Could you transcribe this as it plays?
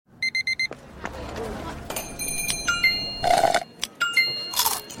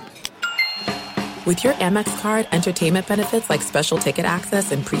With your Amex card, entertainment benefits like special ticket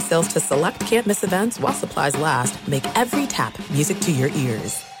access and pre-sales to select can't-miss events while supplies last make every tap music to your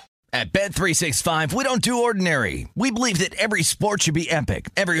ears. At Bet365, we don't do ordinary. We believe that every sport should be epic.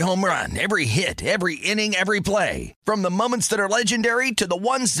 Every home run, every hit, every inning, every play. From the moments that are legendary to the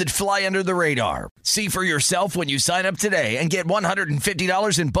ones that fly under the radar. See for yourself when you sign up today and get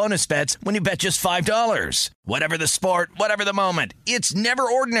 $150 in bonus bets when you bet just $5. Whatever the sport, whatever the moment, it's never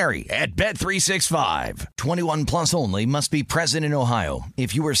ordinary at Bet365. 21 plus only. Must be present in Ohio.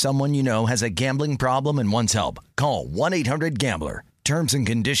 If you or someone you know has a gambling problem and wants help, call 1-800-GAMBLER. Terms and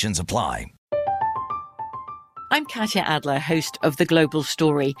conditions apply. I'm Katya Adler, host of The Global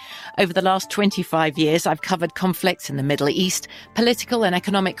Story. Over the last 25 years, I've covered conflicts in the Middle East, political and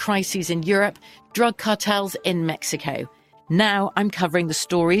economic crises in Europe, drug cartels in Mexico. Now I'm covering the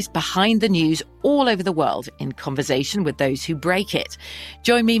stories behind the news all over the world in conversation with those who break it.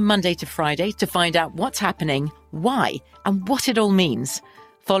 Join me Monday to Friday to find out what's happening, why, and what it all means.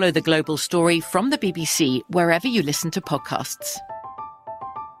 Follow The Global Story from the BBC wherever you listen to podcasts.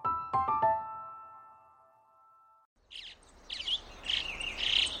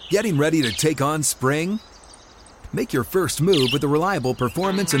 Getting ready to take on spring? Make your first move with the reliable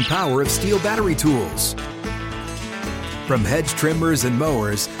performance and power of Steel battery tools. From hedge trimmers and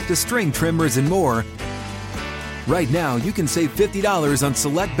mowers to string trimmers and more, right now you can save $50 on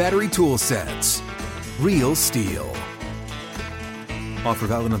select battery tool sets. Real Steel. Offer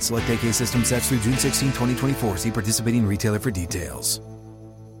valid on select AK system sets through June 16, 2024. See participating retailer for details.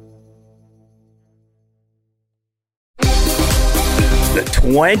 The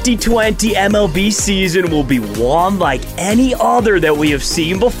 2020 MLB season will be one like any other that we have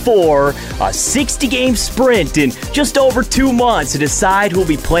seen before. A 60-game sprint in just over 2 months to decide who'll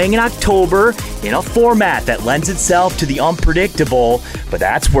be playing in October in a format that lends itself to the unpredictable. But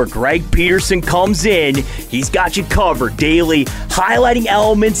that's where Greg Peterson comes in. He's got you covered daily, highlighting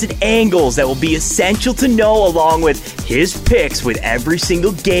elements and angles that will be essential to know, along with his picks with every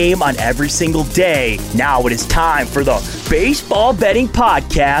single game on every single day. Now it is time for the Baseball Betting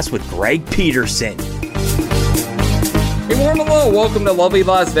Podcast with Greg Peterson. Hey, warm hello. Welcome to lovely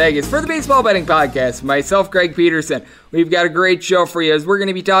Las Vegas for the Baseball Betting Podcast. Myself, Greg Peterson. We've got a great show for you as we're going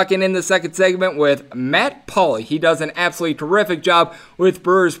to be talking in the second segment with Matt Pauley. He does an absolutely terrific job with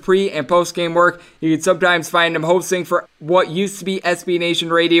Brewers pre- and post-game work. You can sometimes find him hosting for what used to be SB Nation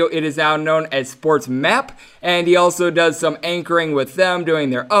Radio. It is now known as Sports Map, and he also does some anchoring with them,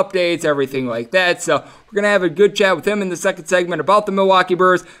 doing their updates, everything like that. So we're going to have a good chat with him in the second segment about the Milwaukee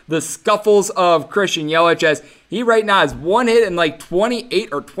Brewers, the scuffles of Christian Yelich, as he right now has one hit in like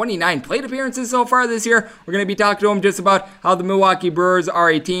 28 or 29 plate appearances so far this year. We're going to be talking to him just about how the Milwaukee Brewers are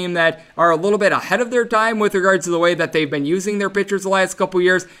a team that are a little bit ahead of their time with regards to the way that they've been using their pitchers the last couple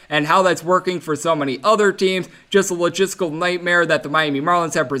years and how that's working for so many other teams. Just a logistical nightmare that the Miami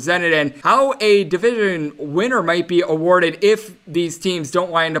Marlins have presented, and how a division winner might be awarded if these teams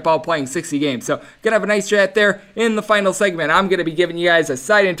don't wind up all playing 60 games. So gonna have a nice chat there in the final segment. I'm gonna be giving you guys a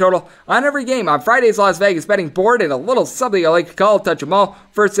side and total on every game on Friday's Las Vegas betting board, and a little something I like to call touch 'em all.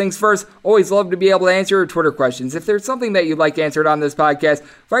 First things first, always love to be able to answer your Twitter questions. If there's something that you'd like answered on this podcast,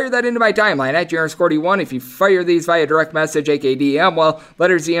 fire that into my timeline at JRScordy1. If you fire these via direct message, aka DM, well,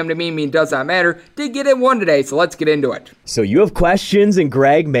 letters DM to me mean does not matter. Did get in one today, so let's get into it. So you have questions, and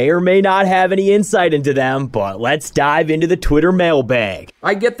Greg may or may not have any insight into them, but let's dive into the Twitter mailbag.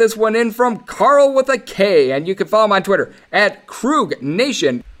 I get this one in from Carl with a K, and you can follow him on Twitter at Krug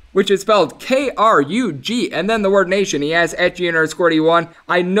Nation, which is spelled K-R-U-G, and then the word nation. He asks at G_1.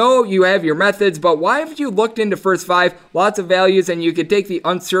 I know you have your methods, but why haven't you looked into first five? Lots of values, and you could take the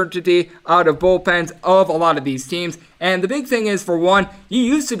uncertainty out of bullpens of a lot of these teams. And the big thing is, for one, you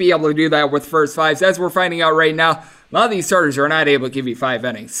used to be able to do that with first fives. As we're finding out right now, a lot of these starters are not able to give you 5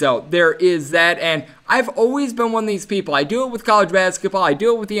 innings. So there is that, and I've always been one of these people. I do it with college basketball, I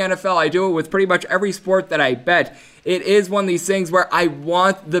do it with the NFL, I do it with pretty much every sport that I bet. It is one of these things where I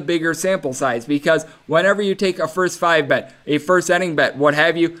want the bigger sample size, because whenever you take a first 5 bet, a first inning bet, what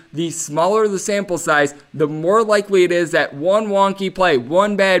have you, the smaller the sample size, the more likely it is that one wonky play,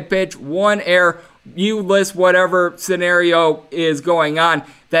 one bad pitch, one error, you list whatever scenario is going on,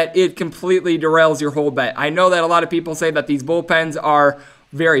 that it completely derails your whole bet. I know that a lot of people say that these bullpens are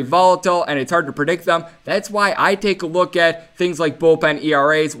very volatile and it's hard to predict them. That's why I take a look at things like bullpen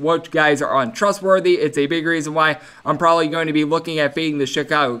ERAs, what guys are untrustworthy. It's a big reason why I'm probably going to be looking at fading the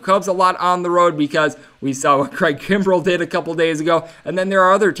Chicago Cubs a lot on the road, because We saw what Craig Kimbrell did a couple days ago. And then there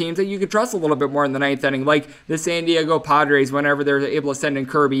are other teams that you could trust a little bit more in the ninth inning, like the San Diego Padres whenever they're able to send in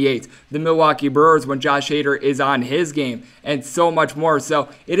Kirby Yates, the Milwaukee Brewers when Josh Hader is on his game, and so much more. So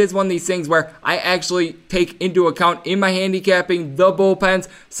it is one of these things where I actually take into account in my handicapping the bullpens.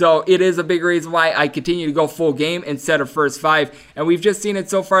 So it is a big reason why I continue to go full game instead of first five. And we've just seen it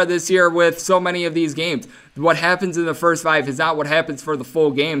so far this year with so many of these games. What happens in the first five is not what happens for the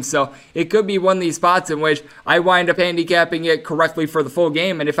full game. So it could be one of these spots in which I wind up handicapping it correctly for the full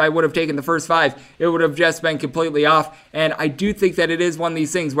game. And if I would have taken the first five, it would have just been completely off. And I do think that it is one of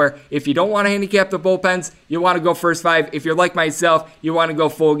these things where if you don't want to handicap the bullpens, you want to go first five. If you're like myself, you want to go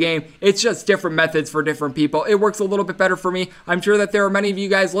full game. It's just different methods for different people. It works a little bit better for me. I'm sure that there are many of you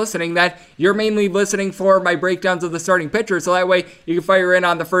guys listening that you're mainly listening for my breakdowns of the starting pitcher. So that way you can fire in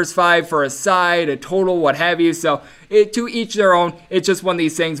on the first five for a side, a total, what have you. So to each their own. It's just one of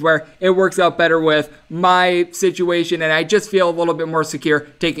these things where it works out better with my situation, and I just feel a little bit more secure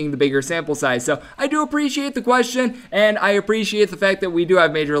taking the bigger sample size. So I do appreciate the question, and I appreciate the fact that we do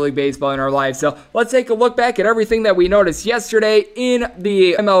have Major League Baseball in our lives. So let's take a look back at everything that we noticed yesterday in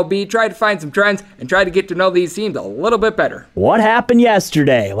the MLB, try to find some trends, and try to get to know these teams a little bit better. What happened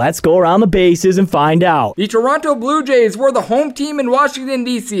yesterday? Let's go around the bases and find out. The Toronto Blue Jays were the home team in Washington,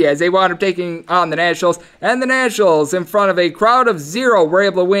 D.C. as they wound up taking on the Nationals, and the Nationals, in front of a crowd of 0, were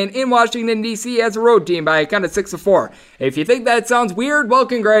able to win in Washington, D.C. as a road team by a count of 6-4. If you think that sounds weird, well,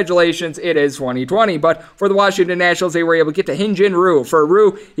 congratulations, it is 2020. But for the Washington Nationals, they were able to get to Hyun-Jin Ryu. For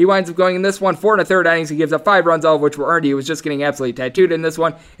Ryu, he winds up going in this one 4 1/3 innings. He gives up 5 runs, all of which were earned. He was just getting absolutely tattooed in this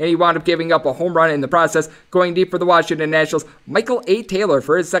one, and he wound up giving up a home run in the process. Going deep for the Washington Nationals, Michael A. Taylor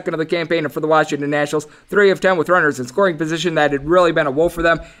for his second of the campaign, and for the Washington Nationals, 3 of 10 with runners in scoring position. That had really been a woe for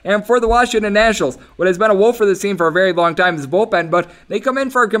them. And for the Washington Nationals, what has been a woe for this team for a very long time is bullpen, but they come in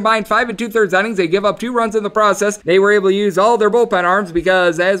for a combined 5 2/3 innings. They give up 2 runs in the process. They were able to use all their bullpen arms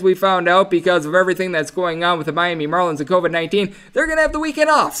because, as we found out, because of everything that's going on with the Miami Marlins and COVID-19, they're going to have the weekend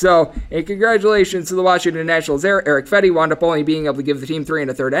off. So, congratulations to the Washington Nationals there. Eric Fetty wound up only being able to give the team 3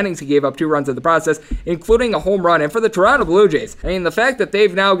 1/3 innings. He gave up 2 runs in the process, including a home run. And for the Toronto Blue Jays, I mean, the fact that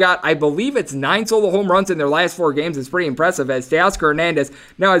they've now got, I believe it's 9 solo home runs in their last 4 games is pretty impressive, as Teoscar Hernandez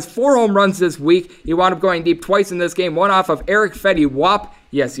now has 4 home runs this week. He wound up going deep twice in this game, one off of Eric Fetty Wop.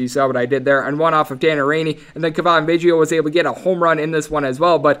 Yes, you saw what I did there. And one off of Tanner Rainey. And then Kevon Biggio was able to get a home run in this one as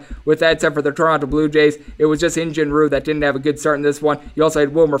well. But with that said, for the Toronto Blue Jays, it was just Hyun-Jin Ryu that didn't have a good start in this one. You also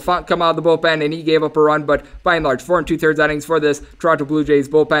had Wilmer Font come out of the bullpen, and he gave up a run. But by and large, 4 2/3 innings for this Toronto Blue Jays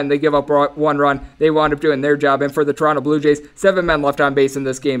bullpen. They give up 1 run. They wound up doing their job. And for the Toronto Blue Jays, 7 men left on base in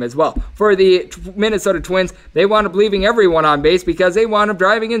this game as well. For the Minnesota Twins, they wound up leaving everyone on base because they wound up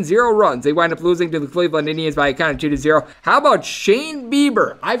driving in 0 runs. They wound up losing to the Cleveland Indians by a count of 2-0. How about Shane Bieber?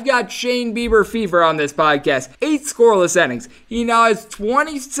 I've got Shane Bieber fever on this podcast. 8 scoreless innings. He now has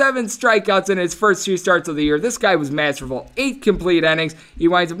 27 strikeouts in his first 2 starts of the year. This guy was masterful. 8 complete innings. He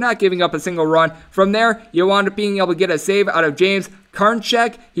winds up not giving up a single run. From there, you wound up being able to get a save out of James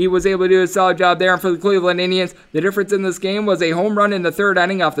Karnchek. He was able to do a solid job there. And for the Cleveland Indians, the difference in this game was a home run in the 3rd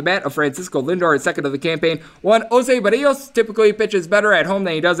inning off the bat of Francisco Lindor, his second of the campaign. Jose Barrios typically pitches better at home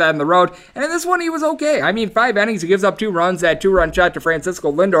than he does out on the road. And in this one, he was okay. I mean, 5 innings, he gives up 2 runs, that 2-run shot to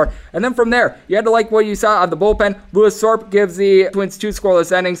Francisco Lindor. And then from there, you had to like what you saw on the bullpen. Louis Thorpe gives the Twins 2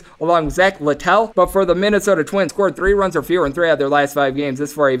 scoreless innings along with Zach Littell. But for the Minnesota Twins, scored 3 runs or fewer in 3 out of their last 5 games.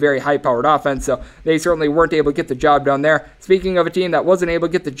 This for a very high-powered offense, so they certainly weren't able to get the job done there. Speaking of a team that wasn't able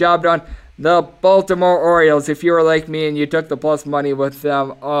to get the job done, the Baltimore Orioles. If you were like me and you took the plus money with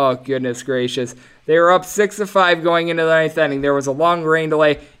them, oh goodness gracious. They were up 6-5 going into the 9th inning. There was a long rain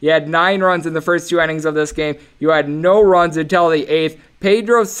delay. You had 9 runs in the first 2 innings of this game. You had no runs until the 8th.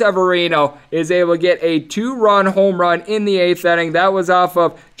 Pedro Severino is able to get a 2-run home run in the 8th inning. That was off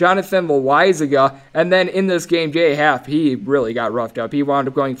of Jonathan Loaizaga. And then in this game, Jay Happ, he really got roughed up. He wound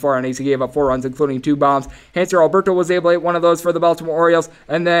up going 4 innings. He gave up 4 runs, including 2 bombs. Hanser Alberto was able to hit one of those for the Baltimore Orioles.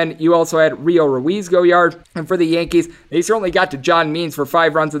 And then you also had Rio Ruiz go yard. And for the Yankees, they certainly got to John Means for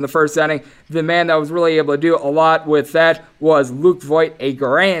 5 runs in the 1st inning. The man that was really able to do a lot with that was Luke Voigt, a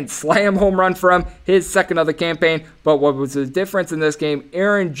grand slam home run for him, his 2nd of the campaign. But what was the difference in this game?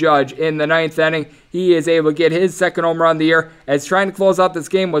 Aaron Judge in the 9th inning, he is able to get his 2nd home run of the year. As trying to close out this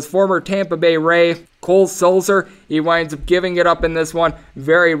game was former Tampa Bay Ray Cole Sulzer. He winds up giving it up in this one.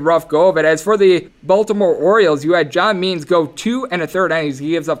 Very rough go of it. As for the Baltimore Orioles, you had John Means go 2 1/3 innings.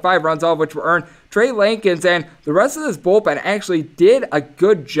 He gives up 5 runs, all of which were earned. Trey Lankins and the rest of this bullpen actually did a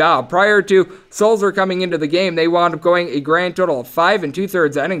good job. Prior to Sulzer coming into the game, they wound up going a grand total of 5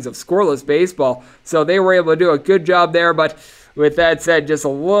 2/3 innings of scoreless baseball. So they were able to do a good job there, but with that said, just a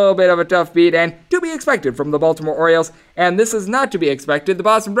little bit of a tough beat and to be expected from the Baltimore Orioles. And this is not to be expected. The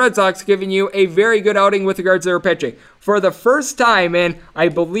Boston Red Sox giving you a very good outing with regards to their pitching. For the first time in, I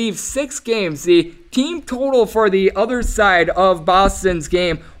believe, 6 games, the team total for the other side of Boston's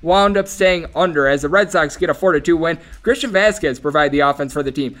game wound up staying under as the Red Sox get a 4-2 win. Christian Vasquez provided the offense for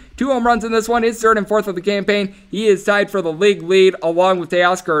the team. 2 home runs in this one, his third and fourth of the campaign. He is tied for the league lead along with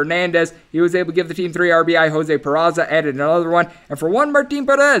Teoscar Hernandez. He was able to give the team 3 RBI. Jose Peraza added another one. And for one, Martin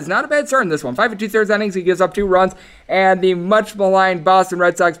Perez, not a bad start in this one. 5 2/3 innings, he gives up 2 runs. And the much maligned Boston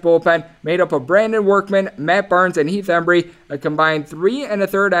Red Sox bullpen made up of Brandon Workman, Matt Barnes, and Heath Embry, a combined 3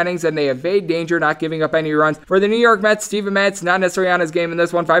 1/3 innings, and they evade danger, not giving up any runs. For the New York Mets, Steven Matz not necessarily on his game in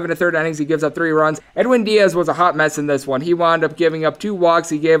this one. 5 1/3 innings, he gives up 3 runs. Edwin Diaz was a hot mess in this one. He wound up giving up 2 walks.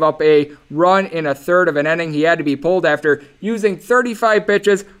 He gave up a run in a third of an inning. He had to be pulled after using 35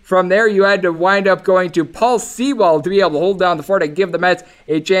 pitches. From there, you had to wind up going to Paul Sewald to be able to hold down the fort and give the Mets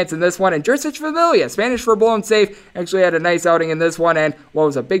a chance in this one. And Jersich Familia, Spanish for blown safe, actually had a nice outing in this one. And what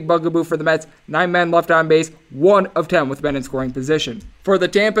was a big bugaboo for the Mets, 9 men left on base, 1 of 10 with men in scoring position. For the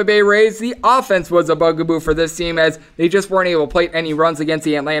Tampa Bay Rays, the offense was a bugaboo for this team as they just weren't able to plate any runs against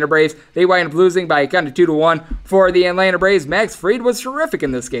the Atlanta Braves. They wind up losing by kind of 2-1. For the Atlanta Braves, Max Fried was terrific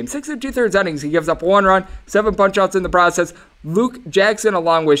in this game. 6 2/3 innings, he gives up 1 run, 7 punch-outs in the process. Luke Jackson,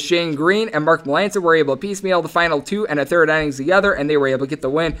 along with Shane Green and Mark Melancon, were able to piecemeal the final 2 1/3 innings together, and they were able to get the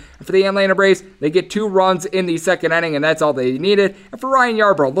win. And for the Atlanta Braves, they get 2 runs in the second inning, and that's all they needed. And for Ryan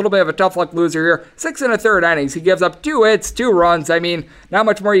Yarbrough, a little bit of a tough luck loser here. 6 1/3 innings, he gives up 2 hits, 2 runs. I mean, not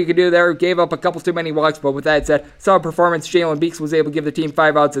much more you could do there. Gave up a couple too many walks, but with that said, solid performance. Jalen Beeks was able to give the team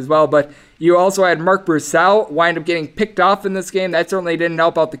 5 outs as well, but you also had Mark Brusell wind up getting picked off in this game. That certainly didn't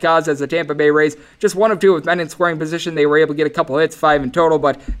help out the cause as the Tampa Bay Rays, just 1 of 2 with men in scoring position. They were able to get a couple hits, 5 in total,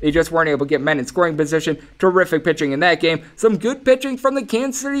 but they just weren't able to get men in scoring position. Terrific pitching in that game. Some good pitching from the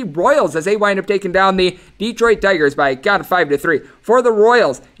Kansas City Royals as they wind up taking down the Detroit Tigers by a count of 5-3. For the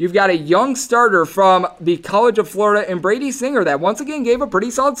Royals, you've got a young starter from the College of Florida in Brady Singer that once again gave a pretty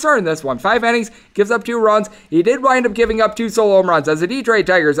solid start in this one. 5 innings, gives up 2 runs. He did wind up giving up 2 solo home runs as the Detroit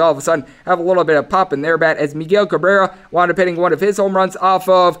Tigers all of a sudden have a little bit of pop in their bat as Miguel Cabrera wound up hitting one of his home runs off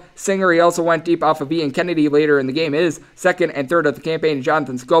of Singer. He also went deep off of Ian Kennedy later in the game. His second and third of the campaign.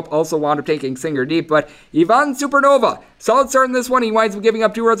 Jonathan Scope also wound up taking Singer deep, but Ivan Supernova, solid start in this one. He winds up giving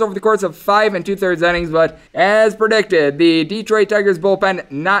up 2 runs over the course of 5 2/3 innings, but as predicted, the Detroit Tigers bullpen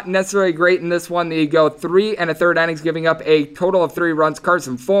not necessarily great in this one. They go 3 1/3 innings, giving up a total of 3 runs.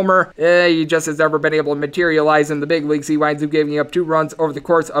 Carson Fulmer, he just has never been able to materialize in the big leagues. He winds up giving up 2 runs over the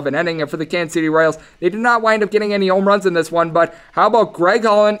course of an inning. And for the Kansas City Royals, they did not wind up getting any home runs in this one, but how about Greg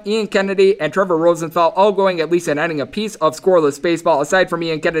Holland, Ian Kennedy, and Trevor Rosenthal all going at least an inning apiece of scoreless baseball? Aside from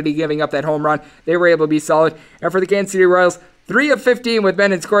Ian Kennedy giving up that home run, they were able to be solid. And for the Kansas City Royals, 3 of 15 with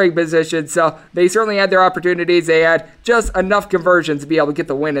men in scoring position, so they certainly had their opportunities. They had just enough conversions to be able to get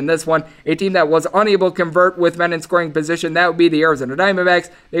the win in this one. A team that was unable to convert with men in scoring position, that would be the Arizona Diamondbacks.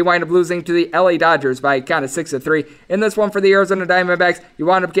 They wind up losing to the LA Dodgers by a count of 6-3. In this one for the Arizona Diamondbacks, you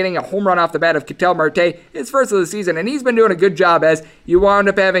wound up getting a home run off the bat of Ketel Marte, his first of the season, and he's been doing a good job as you wound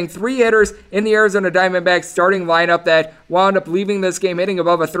up having 3 hitters in the Arizona Diamondbacks starting lineup that wound up leaving this game hitting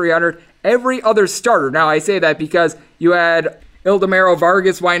above a 300. Every other starter, now I say that because you had Ildemaro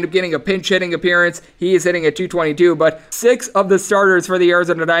Vargas wind up getting a pinch hitting appearance. He is hitting at 222, but 6 of the starters for the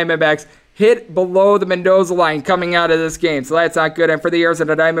Arizona Diamondbacks hit below the Mendoza line coming out of this game, so that's not good. And for the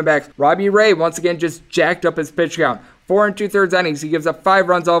Arizona Diamondbacks, Robbie Ray once again just jacked up his pitch count. 4 2/3 innings, he gives up 5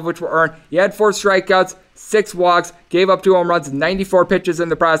 runs, all of which were earned. He had 4 strikeouts, 6 walks, gave up 2 home runs, 94 pitches in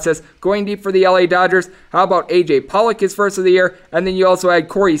the process. Going deep for the LA Dodgers, how about A.J. Pollock, his first of the year? And then you also had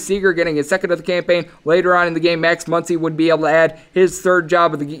Corey Seager getting his second of the campaign. Later on in the game, Max Muncy would be able to add his 3rd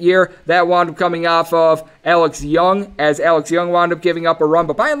job of the year. That wound up coming off of Alex Young, as Alex Young wound up giving up a run.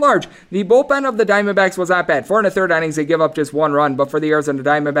 But by and large, the bullpen of the Diamondbacks was not bad. 4 1/3 innings, they give up just 1 run. But for the Arizona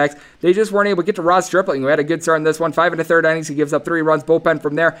Diamondbacks, they just weren't able to get to Ross Stripling, who had a good start in this one. 5 1/3 innings, he gives up 3 runs. Bullpen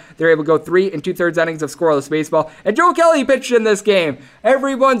from there, they're able to go 3 2/3 innings of scoreless baseball. And Joe Kelly pitched in this game.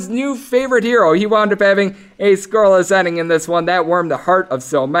 Everyone's new favorite hero. He wound up having a scoreless inning in this one. That warmed the heart of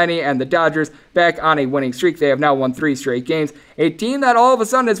so many, and the Dodgers back on a winning streak. They have now won 3 straight games. A team that all of a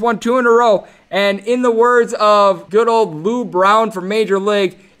sudden has won 2 in a row. And in the words of good old Lou Brown from Major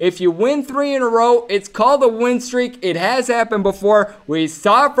League, if you win 3 in a row, it's called a win streak. It has happened before. We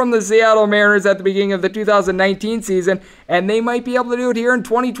saw it from the Seattle Mariners at the beginning of the 2019 season, and they might be able to do it here in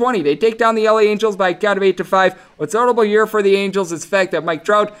 2020. They take down the LA Angels by a count of 8-5. What's notable here for the Angels is the fact that Mike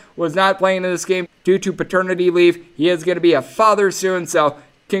Trout was not playing in this game due to paternity leave. He is going to be a father soon, so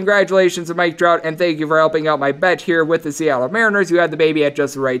congratulations to Mike Trout, and thank you for helping out my bet here with the Seattle Mariners. You had the baby at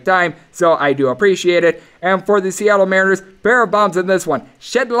just the right time, so I do appreciate it. And for the Seattle Mariners, pair of bombs in this one.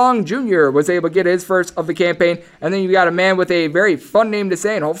 Shed Long Jr. was able to get his first of the campaign, and then you got a man with a very fun name to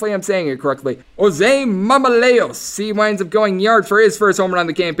say, and hopefully I'm saying it correctly. Jose Mamaleos. He winds up going yard for his first home run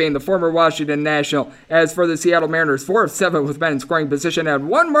of the campaign, the former Washington National. As for the Seattle Mariners, 4 of 7 with men in scoring position, and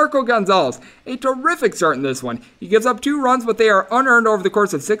 1 Marco Gonzalez. A terrific start in this one. He gives up 2 runs, but they are unearned over the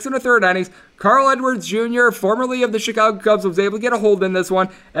course of 6 1/3 innings. Carl Edwards Jr., formerly of the Chicago Cubs, was able to get a hold in this one.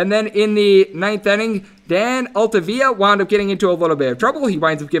 And then in the 9th inning, Dan Altavilla wound up getting into a little bit of trouble. He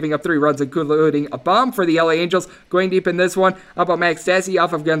winds up giving up 3 runs, including a bomb for the LA Angels. Going deep in this one, how about Max Stassi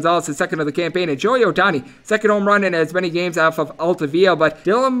off of Gonzalez, his second of the campaign, and Joey Ohtani, second home run in as many games off of Altavilla. But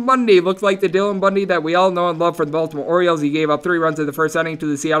Dylan Bundy looked like the Dylan Bundy that we all know and love for the Baltimore Orioles. He gave up 3 runs in the first inning to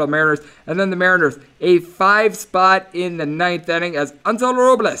the Seattle Mariners. And then the Mariners, a 5 spot in the 9th inning as Ansel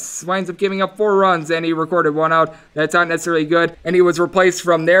Robles winds up giving up 4 runs, and he recorded 1 out. That's not necessarily good. And he was replaced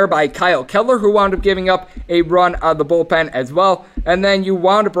from there by Kyle Keller, who wound up giving up a run out of the bullpen as well. And then you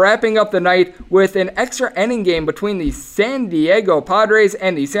wound up wrapping up the night with an extra inning game between the San Diego Padres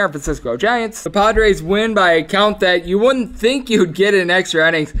and the San Francisco Giants. The Padres win by a count that you wouldn't think you'd get in extra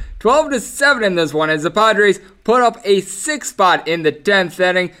innings. 12-7 in this one, as the Padres put up a 6 spot in the 10th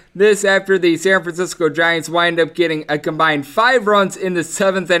inning. This after the San Francisco Giants wind up getting a combined 5 runs in the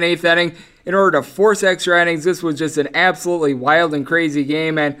 7th and 8th inning in order to force extra innings. This was just an absolutely wild and crazy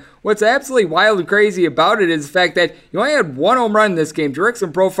game, and what's absolutely wild and crazy about it is the fact that you only had 1 home run in this game.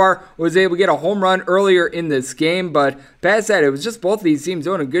 Jurickson Profar was able to get a home run earlier in this game, but past that, it was just both of these teams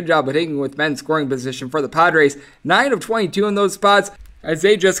doing a good job of taking with men's scoring position for the Padres. 9 of 22 in those spots, as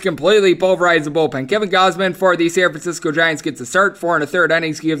they just completely pulverized the bullpen. Kevin Gausman for the San Francisco Giants gets a start, 4 1/3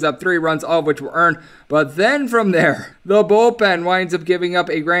 innings. He gives up 3 runs, all of which were earned. But then from there, the bullpen winds up giving up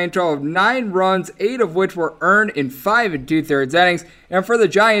a grand total of 9 runs, 8 of which were earned in 5 2/3 innings. And for the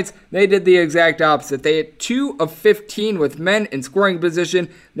Giants, they did the exact opposite. They hit 2 of 15 with men in scoring position.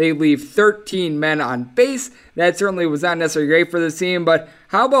 They leave 13 men on base. That certainly was not necessarily great for the team, but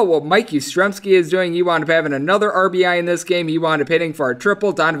how about what Mike Yastrzemski is doing? He wound up having another RBI in this game. He wound up hitting for a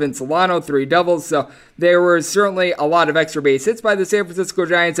triple. Donovan Solano, 3 doubles. So there was certainly a lot of extra base hits by the San Francisco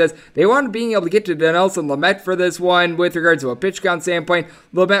Giants, as they wound up being able to get to Dinelson Lamet for this one. With regards to a pitch count standpoint,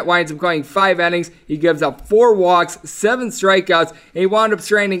 Lamet winds up going 5 innings. He gives up 4 walks, 7 strikeouts, and he wound up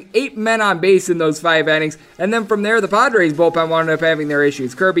stranding 8 men on base in those 5 innings. And then from there, the Padres bullpen wound up having their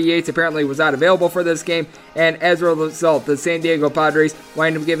issues. Kirby Yates apparently was not available for this game, and as a result, the San Diego Padres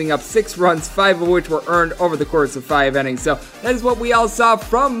wind up giving up 6 runs, 5 of which were earned over the course of 5 innings. So that is what we all saw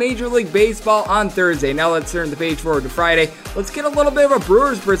from Major League Baseball on Thursday. Now let's turn the page forward to Friday. Let's get a little bit of a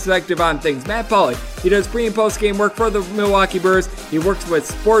Brewers perspective on things. Matt Pauley, he does pre- and post-game work for the Milwaukee Brewers. He works with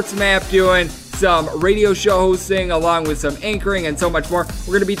SportsMap doing some radio show hosting along with some anchoring and so much more.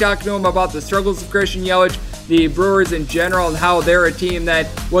 We're going to be talking to him about the struggles of Christian Yelich, the Brewers in general, and how they're a team that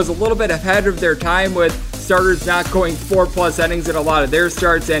was a little bit ahead of their time with starters not going 4+ innings in a lot of their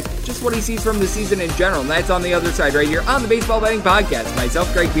starts, and just what he sees from the season in general. And that's on the other side right here on the Baseball Betting Podcast.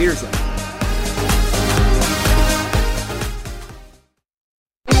 Myself, Greg Peterson.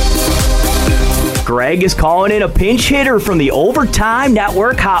 Greg is calling in a pinch hitter from the Overtime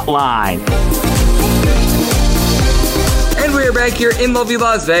Network hotline. And we're back here in lovely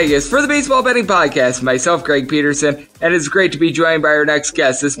Las Vegas for the Baseball Betting Podcast. Myself, Greg Peterson, and it's great to be joined by our next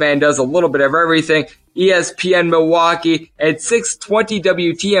guest. This man does a little bit of everything. ESPN Milwaukee at 620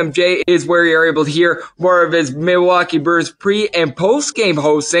 WTMJ is where you're able to hear more of his Milwaukee Brewers pre- and post-game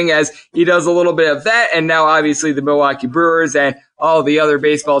hosting, as he does a little bit of that. And now obviously the Milwaukee Brewers and all the other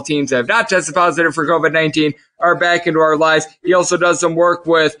baseball teams that have not tested positive for COVID-19 are back into our lives. He also does some work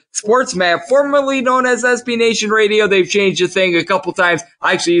with SportsMap, formerly known as SB Nation Radio. They've changed the thing a couple times.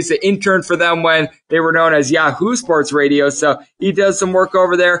 I actually used to intern for them when they were known as Yahoo Sports Radio. So he does some work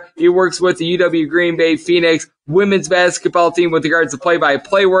over there. He works with the UW Green Bay Phoenix women's basketball team with regards to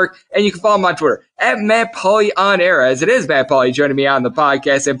play-by-play work. And you can follow him on Twitter at Matt Pauley on air, as it is Matt Pauley joining me on the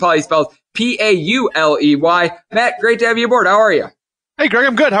podcast. And Pauley spells Pauley. Matt, great to have you aboard. How are you? Hey, Greg,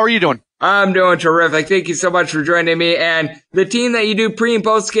 I'm good. How are you doing? I'm doing terrific. Thank you so much for joining me. And the team that you do pre- and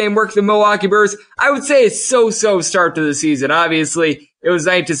post-game work, the Milwaukee Brewers, I would say it's so-so start to the season. Obviously, it was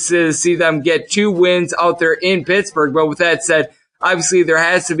nice to see them get 2 wins out there in Pittsburgh. But with that said, obviously there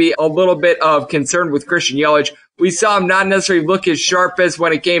has to be a little bit of concern with Christian Yelich. We saw him not necessarily look his sharpest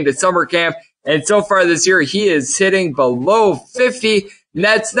when it came to summer camp. And so far this year, he is hitting below 50.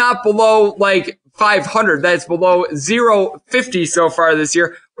 That's not below like 500. That's below 050 so far this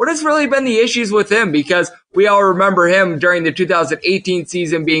year. what has really been the issues with him? Because we all remember him during the 2018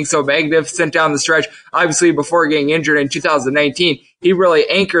 season being so magnificent down the stretch. Obviously, before getting injured in 2019, he really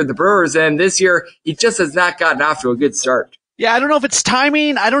anchored the Brewers, and this year, he just has not gotten off to a good start. Yeah, I don't know if it's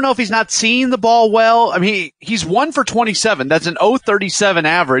timing. I don't know if he's not seeing the ball well. I mean, he's 1 for 27. That's an .037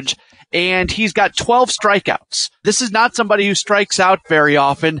 average, and he's got 12 strikeouts. This is not somebody who strikes out very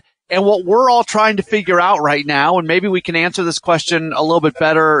often. And what we're all trying to figure out right now, and maybe we can answer this question a little bit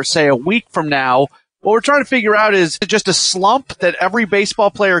better, say a week from now, what we're trying to figure out is just a slump that every baseball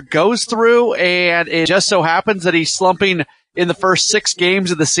player goes through, and it just so happens that he's slumping in the first 6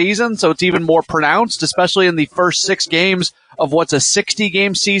 games of the season, so it's even more pronounced, especially in the first 6 games of what's a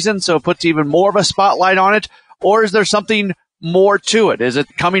 60-game season, so it puts even more of a spotlight on it? Or is there something more to it? Is it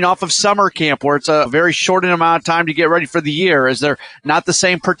coming off of summer camp where it's a very short amount of time to get ready for the year? Is there not the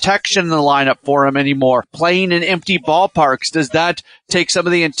same protection in the lineup for him anymore? Playing in empty ballparks, does that take some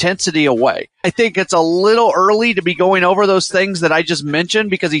of the intensity away? I think it's a little early to be going over those things that I just mentioned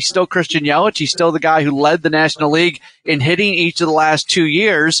because he's still Christian Yelich. He's still the guy who led the National League in hitting each of the last 2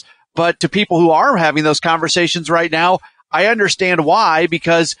 years. But to people who are having those conversations right now, I understand why,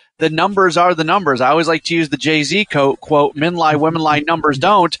 because the numbers are the numbers. I always like to use the Jay-Z quote, men lie, women lie, numbers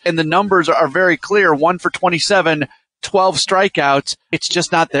don't. And the numbers are very clear. 1 for 27, 12 strikeouts. It's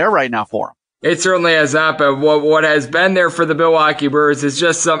just not there right now for him. It certainly has not been. What has been there for the Milwaukee Brewers is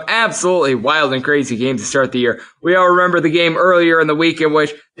just some absolutely wild and crazy games to start the year. We all remember the game earlier in the week in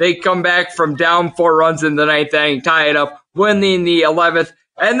which they come back from down 4 runs in the 9th inning, tie it up, winning the 11th.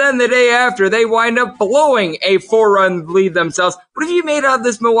 And then the day after, they wind up blowing a 4-run lead themselves. What have you made out of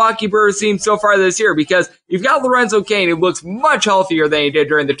this Milwaukee Brewers team so far this year? Because you've got Lorenzo Cain, who looks much healthier than he did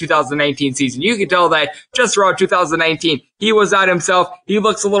during the 2019 season. You can tell that just throughout 2019. He was not himself. He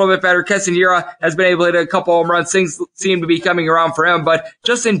looks a little bit better. Kesindira has been able to hit a couple home runs. Things seem to be coming around for him. But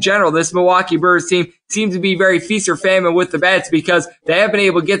just in general, this Milwaukee Brewers team seems to be very feast or famine with the bats because they have been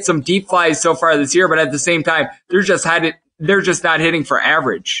able to get some deep flies so far this year. But at the same time, they're just not hitting for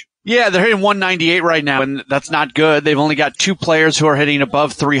average. Yeah, they're hitting 198 right now, and that's not good. They've only got 2 players who are hitting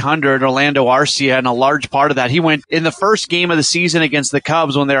above 300, Orlando Arcia, and a large part of that. He went in the first game of the season against the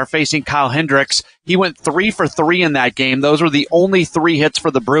Cubs when they were facing Kyle Hendricks. He went 3 for 3 in that game. Those were the only 3 hits for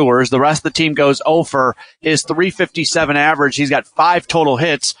the Brewers. The rest of the team goes 0 for his .357 average. He's got 5 total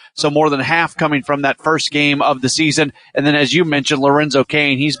hits, so more than half coming from that first game of the season. And then, as you mentioned, Lorenzo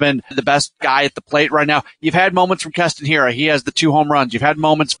Cain, he's been the best guy at the plate right now. You've had moments from Keston Hiura. He has the 2 home runs. You've had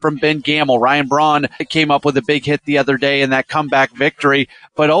moments from Ben Gamble. Ryan Braun came up with a big hit the other day in that comeback victory.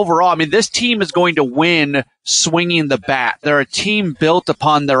 But overall, I mean, this team is going to win swinging the bat. They're a team built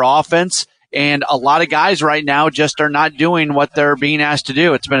upon their offense. And a lot of guys right now just are not doing what they're being asked to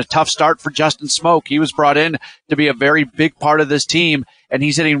do. It's been a tough start for Justin Smoke. He was brought in to be a very big part of this team, and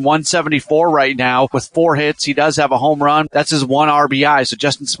he's hitting 174 right now with 4 hits. He does have a home run. That's his 1 RBI. So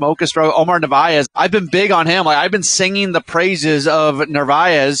Justin Smoke is struggling. Omar Narvaez, I've been big on him. I've been singing the praises of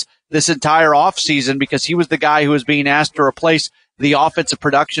Narvaez this entire offseason because he was the guy who was being asked to replace the offensive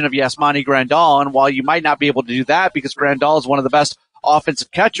production of Yasmani Grandal. And while you might not be able to do that because Grandal is one of the best offensive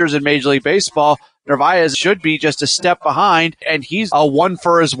catchers in Major League Baseball, Narvaez should be just a step behind, and he's a 1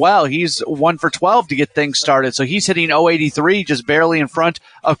 for as well. He's 1 for 12 to get things started. So he's hitting .083, just barely in front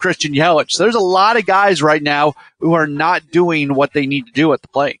of Christian Yelich. So there's a lot of guys right now who are not doing what they need to do at the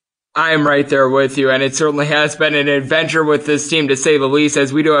plate. I'm right there with you, and it certainly has been an adventure with this team, to say the least,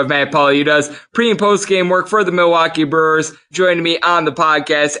 as we do have Matt Pauley, who does pre- and post-game work for the Milwaukee Brewers, joining me on the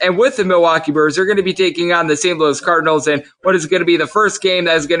podcast. And with the Milwaukee Brewers, they're going to be taking on the St. Louis Cardinals in what is going to be the first game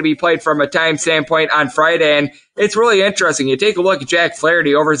that is going to be played from a time standpoint on Friday. And it's really interesting. You take a look at Jack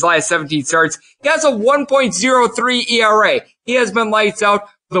Flaherty over his last 17 starts. He has a 1.03 ERA. He has been lights out.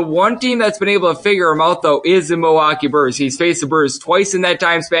 The one team that's been able to figure him out, though, is the Milwaukee Brewers. He's faced the Brewers twice in that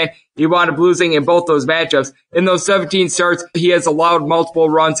time span. He wound up losing in both those matchups. In those 17 starts, he has allowed multiple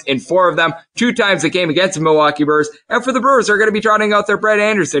runs in 4 of them. 2 times it came against the Milwaukee Brewers. And for the Brewers, they're going to be trotting out their Brett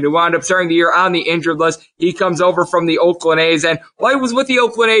Anderson, who wound up starting the year on the injured list. He comes over from the Oakland A's. And while he was with the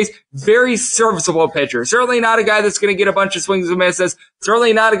Oakland A's, very serviceable pitcher. Certainly not a guy that's going to get a bunch of swings and misses.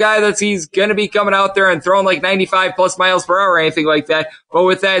 Certainly not a guy he's going to be coming out there and throwing like 95 plus miles per hour or anything like that. But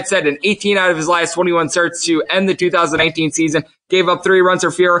with that said, in 18 out of his last 21 starts to end the 2019 season, gave up 3 runs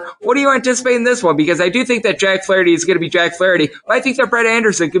or fewer. What do you anticipate in this one? Because I do think that Jack Flaherty is going to be Jack Flaherty, but I think that Brett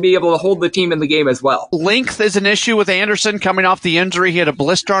Anderson could be able to hold the team in the game as well. Length is an issue with Anderson coming off the injury. He had a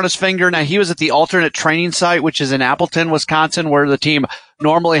blister on his finger. Now, he was at the alternate training site, which is in Appleton, Wisconsin, where the team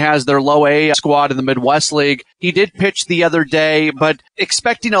normally has their low A squad in the Midwest League. He did pitch the other day, but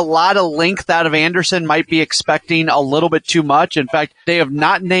expecting a lot of length out of Anderson might be expecting a little bit too much. In fact, they have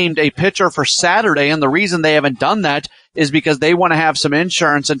not named a pitcher for Saturday, and the reason they haven't done that is because they want to have some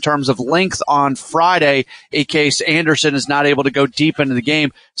insurance in terms of length on Friday in case Anderson is not able to go deep into the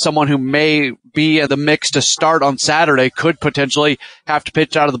game. Someone who may be in the mix to start on Saturday could potentially have to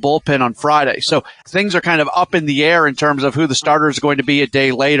pitch out of the bullpen on Friday. So things are kind of up in the air in terms of who the starter is going to be a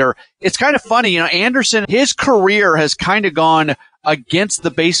day later. It's kind of funny, Anderson, his career has kind of gone against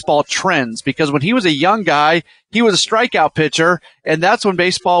the baseball trends because when he was a young guy, he was a strikeout pitcher, and that's when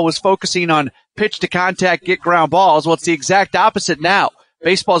baseball was focusing on pitch to contact, get ground balls. Well, it's the exact opposite now.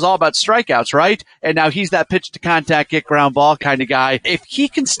 Baseball is all about strikeouts, right? And now he's that pitch to contact, get ground ball kind of guy. If he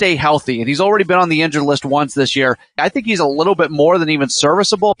can stay healthy, and he's already been on the injured list once this year, I think he's a little bit more than even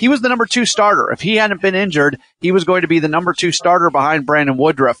serviceable. He was the number 2 starter. If he hadn't been injured, he was going to be the number 2 starter behind Brandon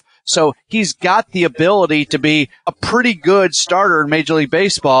Woodruff. So he's got the ability to be a pretty good starter in Major League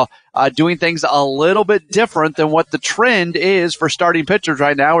Baseball, doing things a little bit different than what the trend is for starting pitchers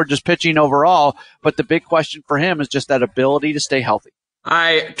right now or just pitching overall. But the big question for him is just that ability to stay healthy.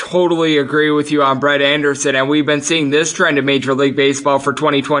 I totally agree with you on Brett Anderson, and we've been seeing this trend in Major League Baseball for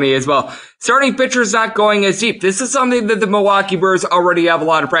 2020 as well. Starting pitchers not going as deep. This is something that the Milwaukee Brewers already have a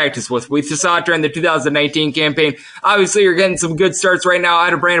lot of practice with. We saw it during the 2019 campaign. Obviously, you're getting some good starts right now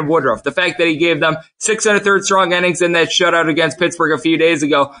out of Brandon Woodruff. The fact that he gave them 6 1/3 strong innings in that shutout against Pittsburgh a few days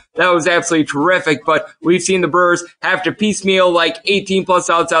ago, that was absolutely terrific. But we've seen the Brewers have to piecemeal like 18 plus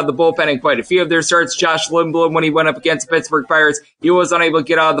outs out of the bullpen in quite a few of their starts. Josh Lindblom, when he went up against the Pittsburgh Pirates, he was unable to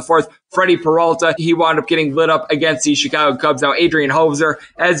get out of the 4th. Freddie Peralta, he wound up getting lit up against the Chicago Cubs. Now, Adrian Hoser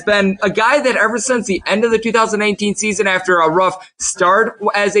has been a guy that ever since the end of the 2019 season, after a rough start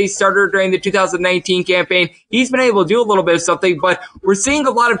as a starter during the 2019 campaign, he's been able to do a little bit of something, but we're seeing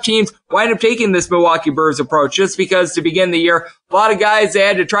a lot of teams wind up taking this Milwaukee Brewers approach just because to begin the year, a lot of guys, they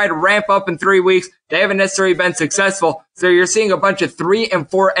had to try to ramp up in 3 weeks. They haven't necessarily been successful. So you're seeing a bunch of 3 and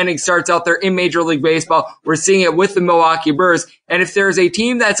 4 inning starts out there in Major League Baseball. We're seeing it with the Milwaukee Brewers. And if there's a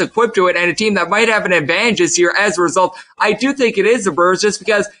team that's equipped to it and a team that might have an advantage this year as a result, I do think it is the Brewers, just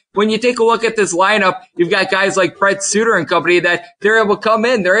because when you take a look at this lineup, you've got guys like Brett Suter and company that they're able to come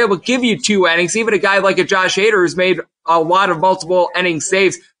in. They're able to give you 2 innings. Even a guy like a Josh Hader who's made a lot of multiple inning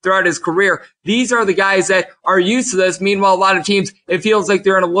saves throughout his career. These are the guys that are used to this. Meanwhile, a lot of teams, it feels like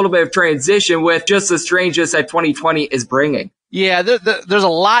they're in a little bit of transition with just the strangeness that 2020 is bringing. Yeah, there's a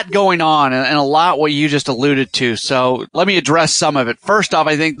lot going on and a lot what you just alluded to. So let me address some of it. First off,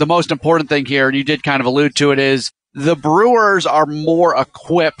 I think the most important thing here, and you did kind of allude to it, is the Brewers are more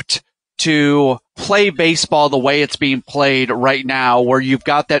equipped to play baseball the way it's being played right now, where you've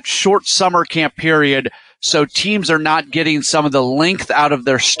got that short summer camp period. So teams are not getting some of the length out of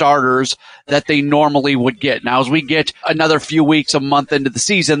their starters that they normally would get. Now, as we get another few weeks, a month into the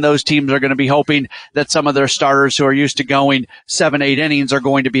season, those teams are going to be hoping that some of their starters who are used to going 7, 8 innings are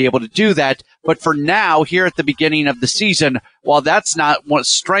going to be able to do that. But for now, here at the beginning of the season, while that's not one of the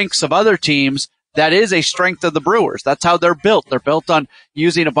strengths of other teams, that is a strength of the Brewers. That's how they're built. They're built on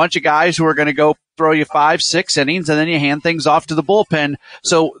using a bunch of guys who are going to go throw you 5, 6 innings, and then you hand things off to the bullpen.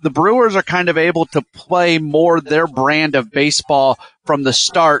 So the Brewers are kind of able to play more their brand of baseball from the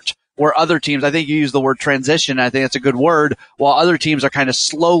start, where other teams, I think you use the word transition, I think that's a good word, while other teams are kind of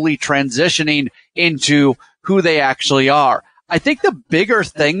slowly transitioning into who they actually are. I think the bigger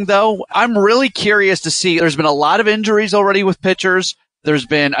thing, though, I'm really curious to see, there's been a lot of injuries already with pitchers. There's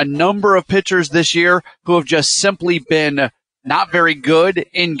been a number of pitchers this year who have just simply been not very good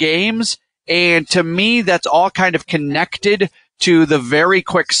in games. And to me, that's all kind of connected to the very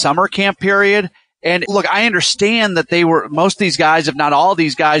quick summer camp period. And look, I understand that most of these guys, if not all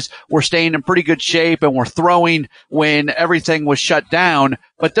these guys, were staying in pretty good shape and were throwing when everything was shut down.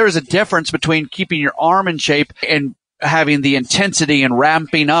 But there's a difference between keeping your arm in shape and having the intensity and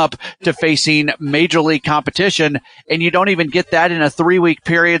ramping up to facing major league competition, and you don't even get that in a 3-week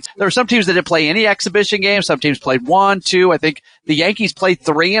period. There are some teams that didn't play any exhibition games. Some teams played 1, 2. I think the Yankees played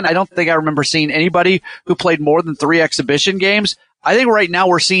 3, and I don't think I remember seeing anybody who played more than 3 exhibition games. I think right now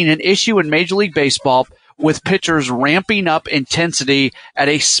we're seeing an issue in Major League Baseball with pitchers ramping up intensity at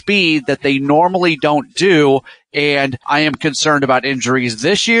a speed that they normally don't do, and I am concerned about injuries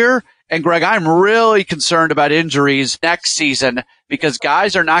this year. And Greg, I'm really concerned about injuries next season because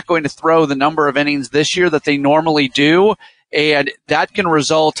guys are not going to throw the number of innings this year that they normally do. and that can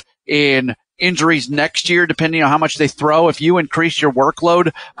result in injuries next year, depending on how much they throw. If you increase your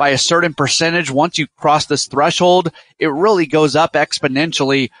workload by a certain percentage, once you cross this threshold, it really goes up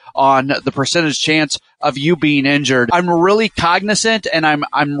exponentially on the percentage chance of you being injured. I'm really cognizant and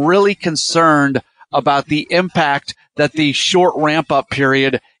I'm really concerned about the impact that the short ramp up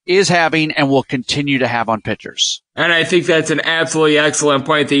period is having and will continue to have on pitchers. And I think that's an absolutely excellent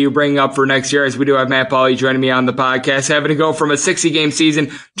point that you bring up for next year, as we do have Matt Pauley joining me on the podcast. Having to go from a 60-game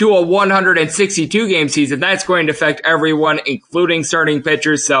season to a 162-game season, that's going to affect everyone, including starting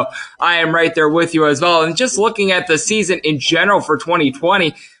pitchers. So I am right there with you as well. And just looking at the season in general for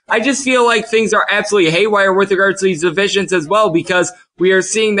 2020, I just feel like things are absolutely haywire with regards to these divisions as well, because we are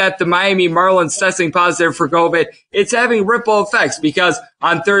seeing that the Miami Marlins testing positive for COVID. It's having ripple effects, because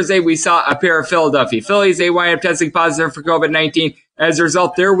on Thursday we saw a pair of Philadelphia Phillies. They wind up testing positive for COVID-19. As a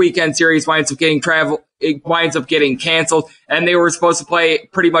result, their weekend series winds up getting canceled, and they were supposed to play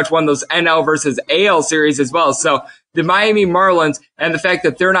pretty much one of those NL versus AL series as well. So the Miami Marlins and the fact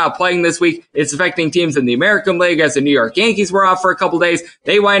that they're not playing this week, it's affecting teams in the American League, as the New York Yankees were off for a couple days.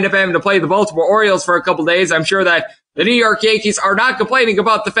 They wind up having to play the Baltimore Orioles for a couple days. I'm sure that the New York Yankees are not complaining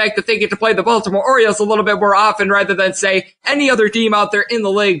about the fact that they get to play the Baltimore Orioles a little bit more often rather than, say, any other team out there in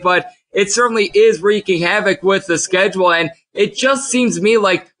the league. But it certainly is wreaking havoc with the schedule, and it just seems to me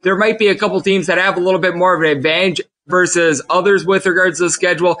like there might be a couple teams that have a little bit more of an advantage versus others with regards to the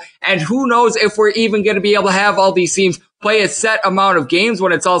schedule. And who knows if we're even going to be able to have all these teams play a set amount of games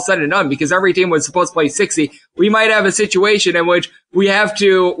when it's all said and done, because every team was supposed to play 60. We might have a situation in which we have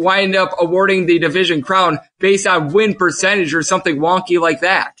to wind up awarding the division crown based on win percentage or something wonky like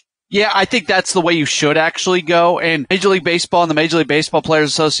that. Yeah, I think that's the way you should actually go. And Major League Baseball and the Major League Baseball Players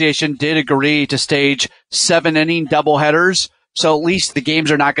Association did agree to stage 7-inning doubleheaders. So at least the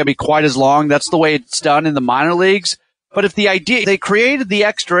games are not going to be quite as long. That's the way it's done in the minor leagues. But if the idea, they created the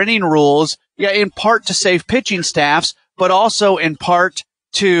extra inning rules, in part to save pitching staffs, but also in part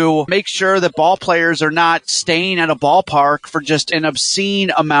to make sure that ball players are not staying at a ballpark for just an obscene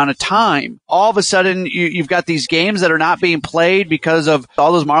amount of time. All of a sudden, you've got these games that are not being played because of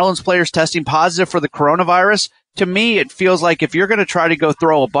all those Marlins players testing positive for the coronavirus. To me, it feels like if you're going to try to go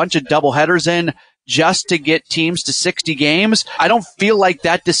throw a bunch of doubleheaders in just to get teams to 60 games, I don't feel like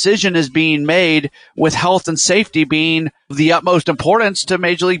that decision is being made with health and safety being the utmost importance to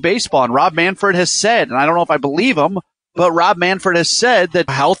Major League Baseball. And Rob Manfred has said, and I don't know if I believe him, but Rob Manfred has said that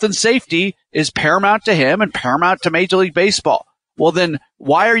health and safety is paramount to him and paramount to Major League Baseball. Well, then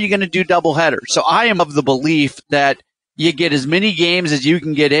why are you going to do doubleheaders? So I am of the belief that you get as many games as you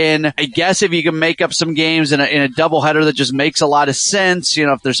can get in. I guess if you can make up some games in a doubleheader that just makes a lot of sense,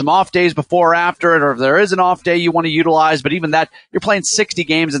 if there's some off days before or after it, or if there is an off day you want to utilize, but even that, you're playing 60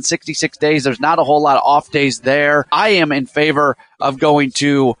 games in 66 days. There's not a whole lot of off days there. I am in favor of going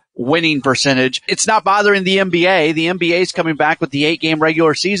to winning percentage. It's not bothering the NBA. The NBA is coming back with the 8-game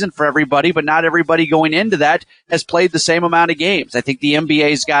regular season for everybody, but not everybody going into that has played the same amount of games. I think the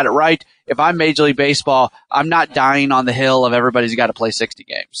NBA's got it right. If I'm Major League Baseball, I'm not dying on the hill of everybody's got to play 60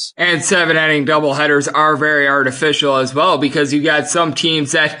 games. And 7-inning doubleheaders are very artificial as well, because you got some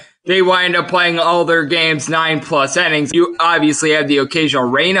teams that they wind up playing all their games 9+ innings. You obviously have the occasional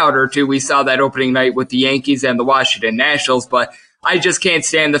rainout or two. We saw that opening night with the Yankees and the Washington Nationals, but I just can't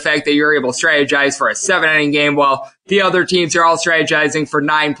stand the fact that you're able to strategize for a 7-inning game while the other teams are all strategizing for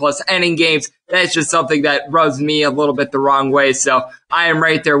 9+ inning games. That's just something that rubs me a little bit the wrong way. So I am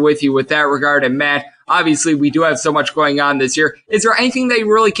right there with you with that regard. And Matt, obviously we do have so much going on this year. Is there anything that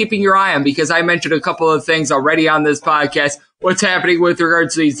you're really keeping your eye on? Because I mentioned a couple of things already on this podcast. What's happening with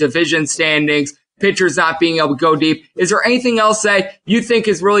regards to these division standings, pitchers not being able to go deep. Is there anything else that you think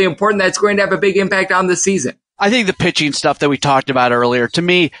is really important that's going to have a big impact on this season? I think the pitching stuff that we talked about earlier, to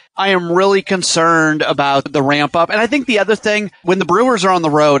me, I am really concerned about the ramp up. And I think the other thing, when the Brewers are on the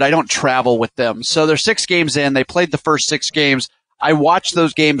road, I don't travel with them. So they're 6 games in. They played the first 6 games. I watched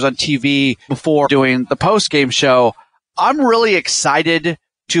those games on TV before doing the post-game show. I'm really excited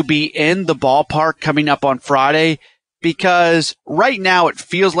to be in the ballpark coming up on Friday, because right now it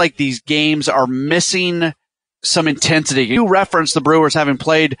feels like these games are missing some intensity. You referenced the Brewers having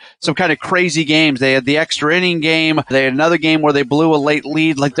played some kind of crazy games. They had the extra inning game. They had another game where they blew a late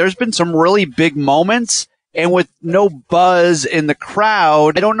lead. Like, there's been some really big moments. And with no buzz in the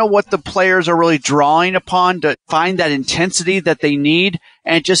crowd, I don't know what the players are really drawing upon to find that intensity that they need.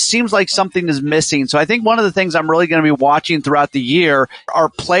 And it just seems like something is missing. So I think one of the things I'm really going to be watching throughout the year are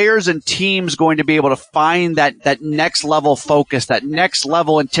players and teams going to be able to find that next level focus, that next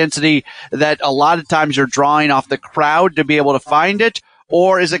level intensity that a lot of times you're drawing off the crowd to be able to find it.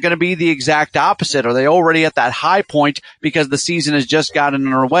 or is it going to be the exact opposite? Are they already at that high point because the season has just gotten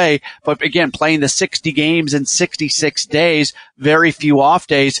underway? But again, playing the 60 games in 66 days, very few off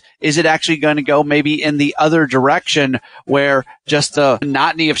days. Is it actually going to go maybe in the other direction where just the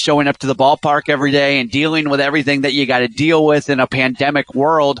monotony of showing up to the ballpark every day and dealing with everything that you got to deal with in a pandemic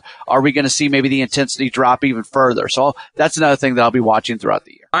world? Are we going to see maybe the intensity drop even further? So that's another thing that I'll be watching throughout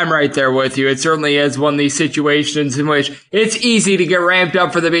the year. I'm right there with you. It certainly is one of these situations in which it's easy to get ramped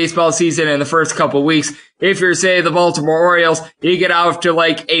up for the baseball season in the first couple weeks. If you're, say, the Baltimore Orioles, you get off to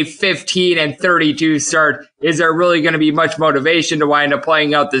like a 15-32 start. Is there really going to be much motivation to wind up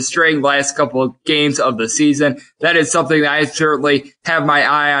playing out the string last couple of games of the season? That is something that I certainly have my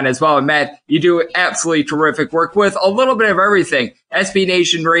eye on as well. And Matt, you do absolutely terrific work with a little bit of everything. SB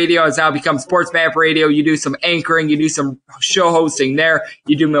Nation Radio has now become Sports Map Radio. You do some anchoring, you do some show hosting there.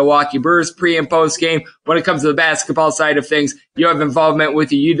 You do Milwaukee Brewers pre and post game. When it comes to the basketball side of things, you have involvement with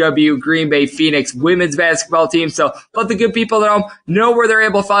the UW Green Bay Phoenix women's basketball team. So let the good people at home know where they're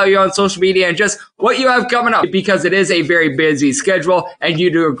able to follow you on social media and just what you have coming up, because it is a very busy schedule and you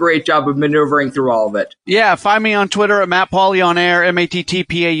do a great job of maneuvering through all of it. Yeah, find me on Twitter at Matt Pauley on air,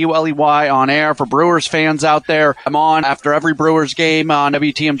 MattPauley on air. For Brewers fans out there, I'm on after every Brewers game on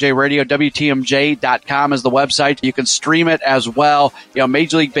WTMJ Radio. WTMJ.com is the website. You can stream it as well.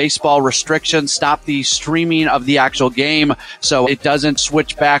 Major League Baseball restrictions stop the streaming of the actual game, so it doesn't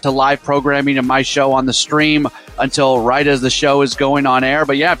switch back to live programming of my show on the stream until right as the show is going on air.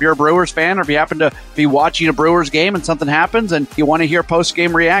 But yeah, if you're a Brewers fan or if you happen to be watching a Brewers game and something happens and you want to hear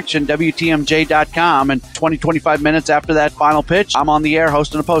post-game reaction, WTMJ.com. And 25 minutes after that final pitch, I'm on the air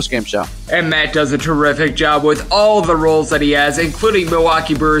hosting a post-game show. And Matt does a terrific job with all the roles that he has, including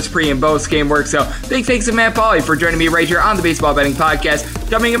Milwaukee Brewers pre- and post-game work. So big thanks to Matt Pauley for joining me right here on the Baseball Betting Podcast.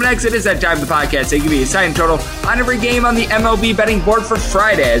 Coming up next, it is that time of the podcast. They give you a sign total on every game on the MLB betting board for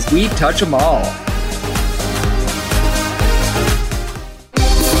Friday as we touch them all.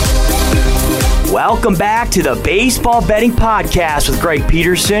 Welcome back to the Baseball Betting Podcast with Greg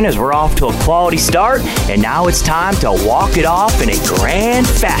Peterson as we're off to a quality start, and now it's time to walk it off in a grand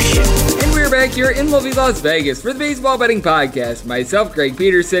fashion. And we're back here in lovely Las Vegas for the Baseball Betting Podcast. Myself, Greg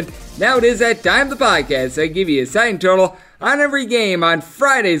Peterson. Now it is that time of the podcast. I give you a sign total on every game on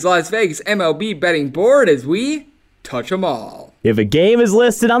Friday's Las Vegas MLB betting board as we touch them all. If a game is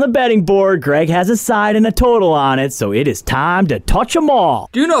listed on the betting board, Greg has a side and a total on it, so it is time to touch them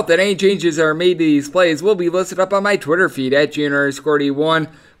all. Do note that any changes that are made to these plays will be listed up on my Twitter feed at @Junior_D1.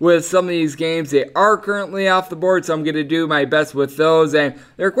 With some of these games, they are currently off the board, so I'm going to do my best with those. And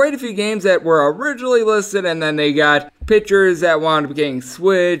there are quite a few games that were originally listed, and then they got pitchers that wound up getting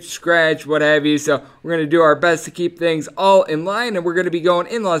switched, scratched, what have you. So we're going to do our best to keep things all in line, and we're going to be going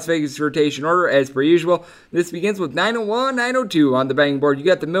in Las Vegas rotation order as per usual. This begins with 901, 902 on the betting board. You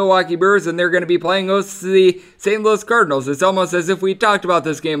got the Milwaukee Brewers, and they're going to be playing host to the St. Louis Cardinals. It's almost as if we talked about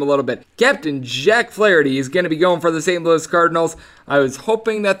this game a little bit. Captain Jack Flaherty is going to be going for the St. Louis Cardinals. I was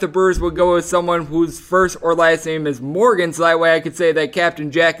hoping that the Brewers would go with someone whose first or last name is Morgan, so that way I could say that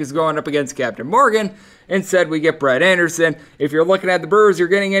Captain Jack is going up against Captain Morgan. Instead, we get Brett Anderson. If you're looking at the Brewers, you're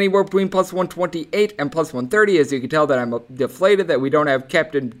getting anywhere between plus 128 and plus 130. As you can tell that I'm deflated that we don't have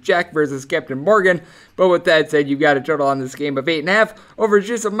Captain Jack versus Captain Morgan. But with that said, you've got a total on this game of 8.5. Over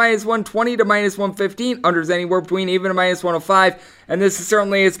just of minus 120 to minus 115. Unders anywhere between even to minus 105. And this is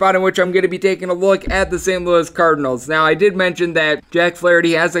certainly a spot in which I'm going to be taking a look at the St. Louis Cardinals. Now, I did mention that Jack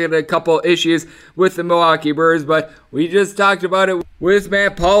Flaherty has had a couple issues with the Milwaukee Brewers, but we just talked about it with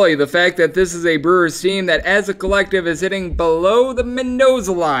Matt Pauley. The fact that this is a Brewers team that as a collective is hitting below the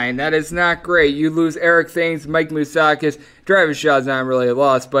Mendoza line. That is not great. You lose Eric Thames, Mike Moustakas. Travis Shaw's not really a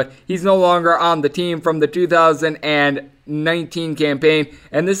loss, but he's no longer on the team from the 2019 campaign,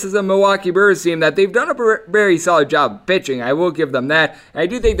 and this is a Milwaukee Brewers team that they've done a very solid job of pitching. I will give them that. I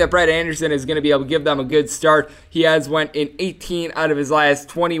do think that Brett Anderson is going to be able to give them a good start. He has went in 18 out of his last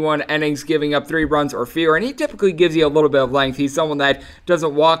 21 innings, giving up 3 runs or fewer, and he typically gives you a little bit of length. He's someone that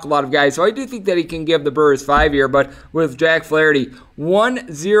doesn't walk a lot of guys, so I do think that he can give the Brewers 5 here, but with Jack Flaherty,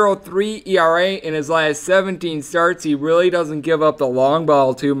 1.03 ERA in his last 17 starts. He really doesn't give up the long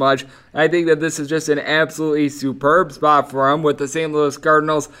ball too much. I think that this is just an absolutely superb spot for him with the St. Louis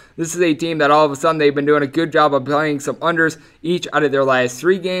Cardinals. This is a team that all of a sudden they've been doing a good job of playing some unders. Each out of their last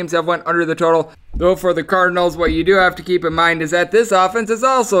 3 games have went under the total. Though for the Cardinals, what you do have to keep in mind is that this offense is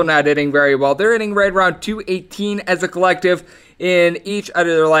also not hitting very well. They're hitting right around 218 as a collective in each out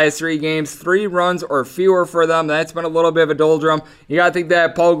of their last 3 games. 3 runs or fewer for them. That's been a little bit of a doldrum. You got to think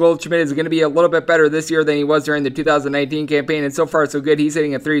that Paul Goldschmidt is going to be a little bit better this year than he was during the 2019 campaign, and so far so good. He's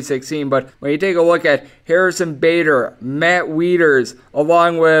hitting a 316 team. But when you take a look at Harrison Bader, Matt Wieters,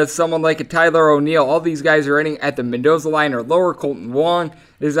 along with someone like a Tyler O'Neill, all these guys are hitting at the Mendoza line or lower. Colton Wong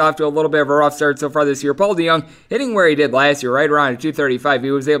is off to a little bit of a rough start so far this year. Paul DeYoung hitting where he did last year, right around 235. He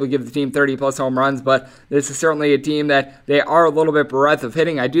was able to give the team 30-plus home runs, but this is certainly a team that they are a little bit bereft of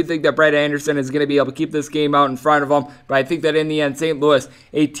hitting. I do think that Brett Anderson is going to be able to keep this game out in front of them, but I think that in the end, St. Louis,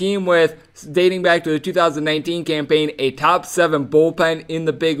 a team with, dating back to the 2019 campaign, a top 7 bullpen in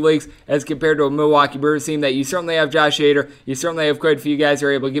the big leagues as compared to a Milwaukee Brewers team that you certainly have Josh Hader, you certainly have quite a few guys who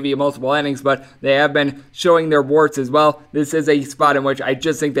are able to give you multiple innings, but they have been showing their warts as well. This is a spot in which I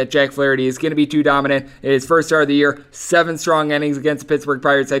just think that Jack Flaherty is going to be too dominant. In his first start of the year, 7 strong innings against the Pittsburgh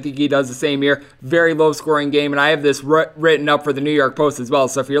Pirates. I think he does the same here. Very low scoring game, and I have this written up for the New York Post as well,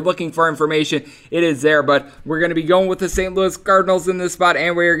 so if you're looking for information, it is there, but we're going to be going with the St. Louis Cardinals in this spot,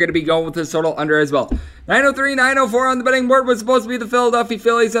 and we're going to be going with the total under as well. 903, 904 on the betting board was supposed to be the Philadelphia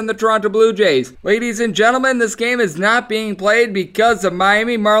Phillies and the Toronto Blue Jays. Ladies and gentlemen, this game is not being played because the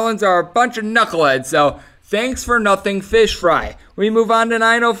Miami Marlins are a bunch of knuckleheads, so thanks for nothing fish fry. We move on to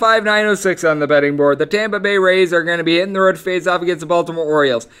 905, 906 on the betting board. The Tampa Bay Rays are going to be hitting the road face-off against the Baltimore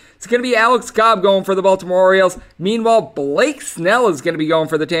Orioles. It's going to be Alex Cobb going for the Baltimore Orioles. Meanwhile, Blake Snell is going to be going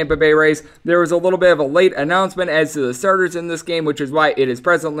for the Tampa Bay Rays. There was a little bit of a late announcement as to the starters in this game, which is why it is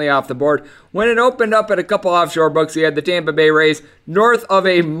presently off the board. When it opened up at a couple offshore books, you had the Tampa Bay Rays north of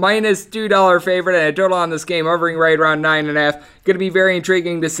a minus $2 favorite and a total on this game hovering right around 9.5. Going to be very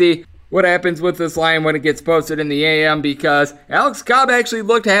intriguing to see what happens with this line when it gets posted in the AM, because Alex Cobb actually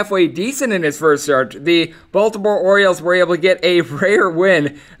looked halfway decent in his first start. The Baltimore Orioles were able to get a rare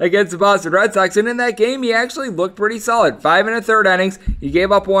win against the Boston Red Sox, and in that game he actually looked pretty solid. 5 1/3 innings, he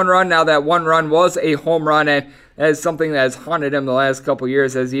gave up 1 run. Now that 1 run was a home run, and that is something that has haunted him the last couple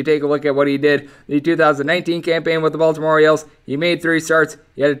years. As you take a look at what he did the 2019 campaign with the Baltimore Orioles, he made 3 starts,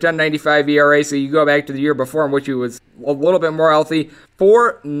 he had a 10.95 ERA, so you go back to the year before in which he was a little bit more healthy,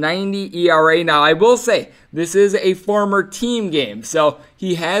 4.90 ERA. Now, I will say, this is a former team game, so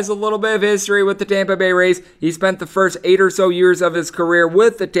he has a little bit of history with the Tampa Bay Rays. He spent the first 8 or so years of his career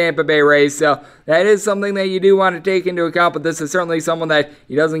with the Tampa Bay Rays, so that is something that you do want to take into account, but this is certainly someone that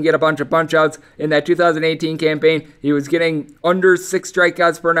he doesn't get a bunch of punch-outs. In that 2018 campaign, he was getting under 6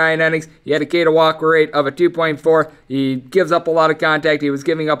 strikeouts per 9 innings. He had a K to walk rate of a 2.4. He gives up a lot of contact. He was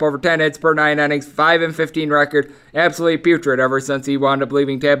giving up over 10 hits per 9 innings, 5-15 record. Absolutely putrid ever since he wound up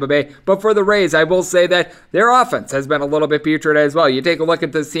leaving Tampa Bay. But for the Rays, I will say that their offense has been a little bit putrid as well. You take a look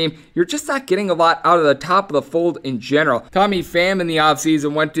at this team, you're just not getting a lot out of the top of the fold in general. Tommy Pham in the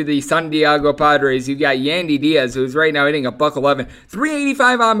offseason went to the San Diego Padres. You got Yandy Diaz, who's right now hitting a $111,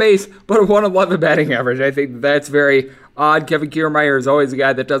 385 on base, but a 111 batting average. I think that's very odd. Kevin Kiermaier is always a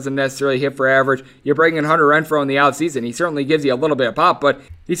guy that doesn't necessarily hit for average. You bring in Hunter Renfroe in the offseason. He certainly gives you a little bit of pop, but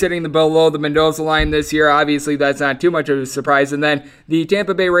he's hitting the below the Mendoza line this year. Obviously, that's not too much of a surprise. And then the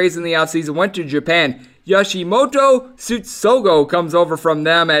Tampa Bay Rays in the offseason went to Japan. Yoshimoto Tsutsugo comes over from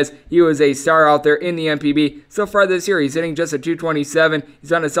them as he was a star out there in the NPB. So far this year, he's hitting just a 227.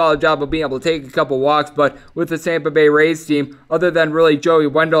 He's done a solid job of being able to take a couple walks, but with the Tampa Bay Rays team, other than really Joey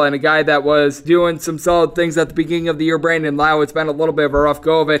Wendell and a guy that was doing some solid things at the beginning of the year, Brandon Lau, it's been a little bit of a rough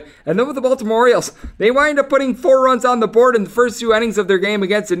go of it. And then with the Baltimore Orioles, they wind up putting 4 runs on the board in the first 2 innings of their game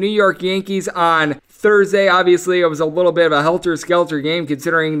against the New York Yankees on Thursday. Obviously, it was a little bit of a helter-skelter game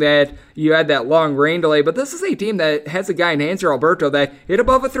considering that you had that long rain delay, but this is a team that has a guy in Hanser Alberto that hit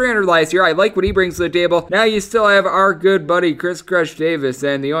above a 300 last year. I like what he brings to the table. Now you still have our good buddy Chris Crush Davis,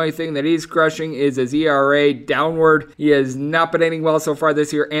 and the only thing that he's crushing is his ERA downward. He has not been hitting well so far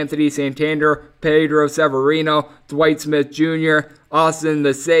this year. Anthony Santander, Pedro Severino, Dwight Smith Jr., Austin,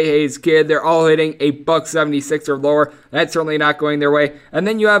 the Sehayes kid, they're all hitting a $176 or lower. That's certainly not going their way. And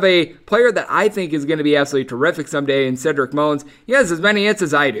then you have a player that I think is going to be absolutely terrific someday in Cedric Mullins. He has as many hits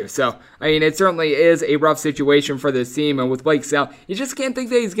as I do. So, I mean, it certainly is a rough situation for this team. And with Blake Snell, you just can't think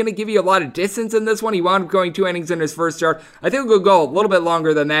that he's going to give you a lot of distance in this one. He wound up going 2 innings in his first start. I think he'll go a little bit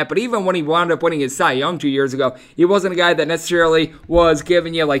longer than that. But even when he wound up winning his Cy Young 2 years ago, he wasn't a guy that necessarily was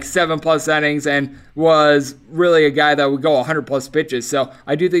giving you like 7+ innings and was really a guy that would go 100+ pitches. So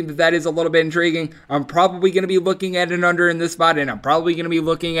I do think that that is a little bit intriguing. I'm probably going to be looking at an under in this spot, and I'm probably going to be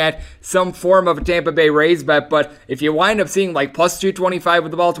looking at some form of a Tampa Bay Rays bet. But if you wind up seeing like plus 225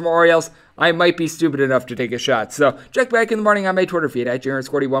 with the Baltimore Orioles, I might be stupid enough to take a shot. So check back in the morning on my Twitter feed at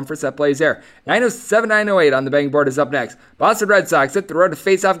JRS41 for set plays there. 907-908 on the betting board is up next. Boston Red Sox hit the road to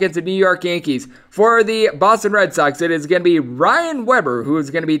face off against the New York Yankees. For the Boston Red Sox, it is going to be Ryan Weber who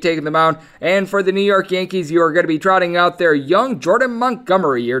is going to be taking the mound. And for the New York Yankees, you are going to be trotting out their young Jordan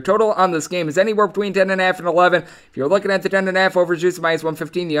Montgomery. Your total on this game is anywhere between 10.5 and 11. If you're looking at the 10.5, over juice minus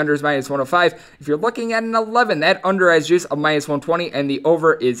 115, the under is minus 105. If you're looking at an 11, that under has juice of minus 120, and the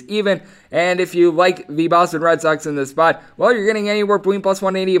over is even. And if you like the Boston Red Sox in this spot, well, you're getting anywhere between plus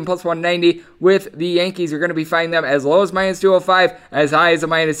 180 and plus 190. With the Yankees, you're going to be finding them as low as minus 205, as high as a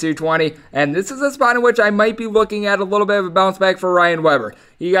minus 220. And this is a spot in which I might be looking at a little bit of a bounce back for Ryan Weber.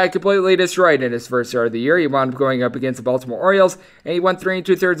 He got completely destroyed in his first start of the year. He wound up going up against the Baltimore Orioles, and he went 3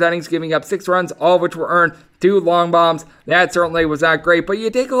 2/3 innings, giving up 6 runs, all of which were earned, 2 long bombs. That certainly was not great, but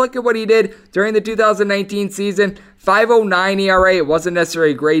you take a look at what he did during the 2019 season. 5.09 ERA. It wasn't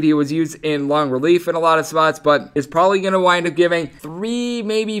necessarily great. He was used in long relief in a lot of spots, but is probably going to wind up giving 3,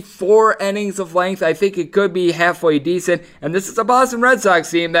 maybe 4 innings of length. I think it could be halfway decent. And this is a Boston Red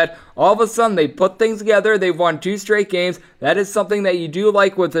Sox team that all of a sudden they put things together. They've won 2 straight games. That is something that you do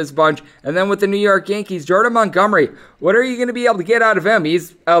like with this bunch. And then with the New York Yankees, Jordan Montgomery, what are you going to be able to get out of him?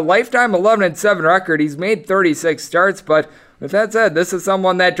 He's a lifetime 11-7 record. He's made 36 starts, but with that said, this is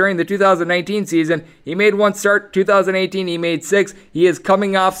someone that during the 2019 season, he made 1 start. 2018, he made 6. He is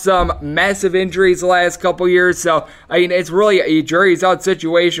coming off some massive injuries the last couple years. So, I mean, it's really a jury's out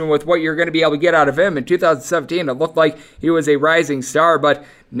situation with what you're going to be able to get out of him. In 2017, it looked like he was a rising star, but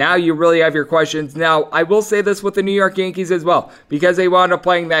now you really have your questions. Now, I will say this with the New York Yankees as well, because they wound up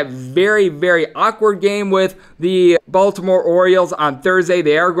playing that very, very awkward game with the Baltimore Orioles on Thursday.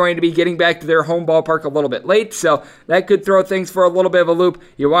 They are going to be getting back to their home ballpark a little bit late, so that could throw things for a little bit of a loop.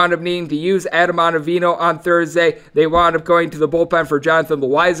 You wound up needing to use Adam Ottavino on Thursday. They wound up going to the bullpen for Jonathan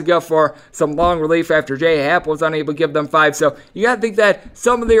Loaizaga for some long relief after Jay Happ was unable to give them 5. So you got to think that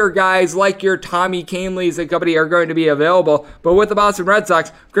some of their guys, like your Tommy Kahnleys and company, are going to be available. But with the Boston Red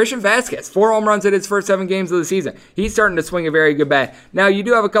Sox, Christian Vasquez, 4 home runs in his first 7 games of the season. He's starting to swing a very good bat. Now, you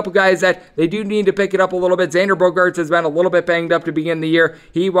do have a couple guys that they do need to pick it up a little bit. Xander Bogaerts has been a little bit banged up to begin the year.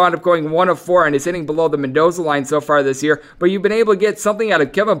 He wound up going 1 of 4 and is hitting below the Mendoza line so far this year. But you've been able to get something out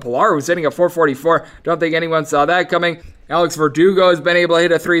of Kevin Pillar, who's hitting a 444. Don't think anyone saw that coming. Alex Verdugo has been able to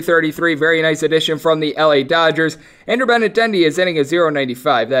hit a 333. Very nice addition from the LA Dodgers. Andrew Benintendi is hitting a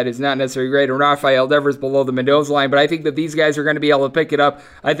 0.95. That is not necessarily great. And Rafael Devers below the Mendoza line, but I think that these guys are going to be able to pick it up.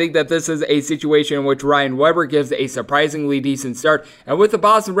 I think that this is a situation in which Ryan Weber gives a surprisingly decent start. And with the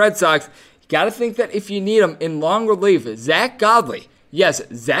Boston Red Sox, you got to think that if you need them in long relief, Zach Godley. Yes,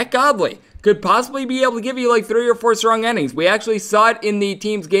 Zach Godley could possibly be able to give you like 3 or 4 strong innings. We actually saw it in the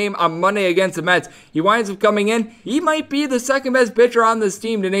team's game on Monday against the Mets. He winds up coming in. He might be the second best pitcher on this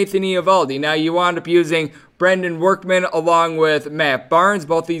team to Nathan Eovaldi. Now, you wound up using Brendan Workman along with Matt Barnes.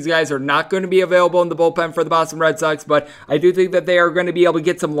 Both these guys are not going to be available in the bullpen for the Boston Red Sox, but I do think that they are going to be able to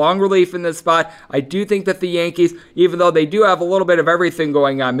get some long relief in this spot. I do think that the Yankees, even though they do have a little bit of everything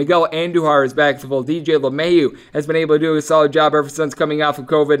going on, Miguel Andujar is back to full. DJ LeMahieu has been able to do a solid job ever since coming off of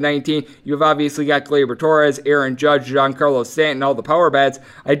COVID-19. You've obviously got Gleyber Torres, Aaron Judge, Giancarlo Stanton, all the power bats.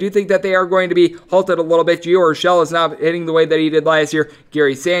 I do think that they are going to be halted a little bit. Gio Urshela is not hitting the way that he did last year.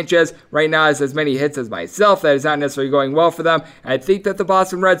 Gary Sanchez right now has as many hits as myself. That is not necessarily going well for them. I think that the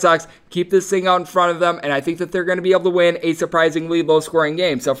Boston Red Sox keep this thing out in front of them, and I think that they're going to be able to win a surprisingly low-scoring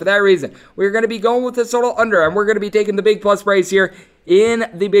game. So for that reason, we're going to be going with this total under, and we're going to be taking the big plus price here in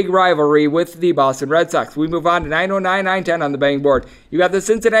the big rivalry with the Boston Red Sox. We move on to 909, 910 on the betting board. You got the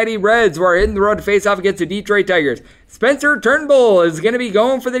Cincinnati Reds who are hitting the road to face off against the Detroit Tigers. Spencer Turnbull is going to be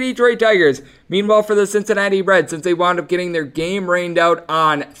going for the Detroit Tigers. Meanwhile, for the Cincinnati Reds, since they wound up getting their game rained out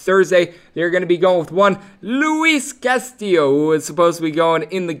on Thursday, they're going to be going with one Luis Castillo, who is supposed to be going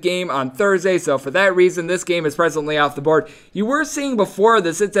in the game on Thursday. So for that reason, this game is presently off the board. You were seeing before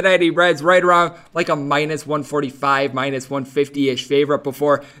the Cincinnati Reds right around like a minus 145, minus 150-ish favorite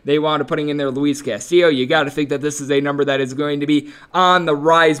before they wound up putting in their Luis Castillo. You got to think that this is a number that is going to be on the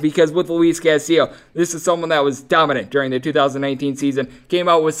rise, because with Luis Castillo, this is someone that was dominant during the 2019 season. Came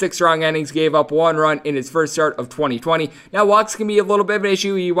out with 6 strong innings, gave up 1 run in his first start of 2020. Now, walks can be a little bit of an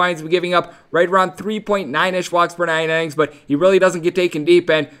issue. He winds up giving up right around 3.9-ish walks per 9 innings, but he really doesn't get taken deep,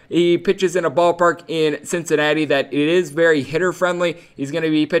 and he pitches in a ballpark in Cincinnati that it is very hitter-friendly. He's going to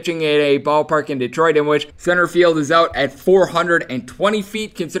be pitching at a ballpark in Detroit in which center field is out at 420 220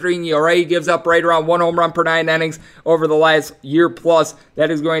 feet, considering he already gives up right around 1 home run per 9 innings over the last year plus.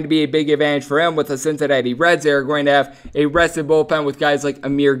 That is going to be a big advantage for him. With the Cincinnati Reds, they are going to have a rested bullpen with guys like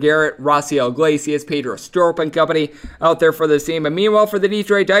Amir Garrett, Rossiel Iglesias, Pedro Strop and company out there for this team. And meanwhile, for the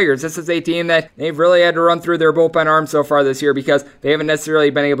Detroit Tigers, this is a team that they've really had to run through their bullpen arms so far this year because they haven't necessarily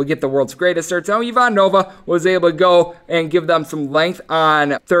been able to get the world's greatest starts. Now, Ivan Nova was able to go and give them some length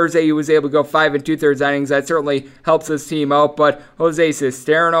on Thursday. He was able to go 5 2/3 innings. That certainly helps this team out, but Jose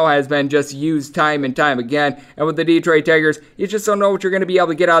Cisterno has been just used time and time again. And with the Detroit Tigers, you just don't know what you're going to be able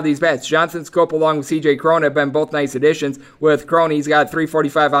to get out of these bats. Johnson Scope along with CJ Cron have been both nice additions. With Cron, he's got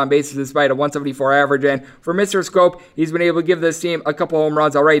 345 on bases despite a 174 average, and for Mr. Scope, he's been able to give this team a couple home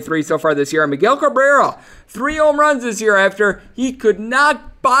runs already, 3 so far this year. And Miguel Cabrera, 3 home runs this year after he could not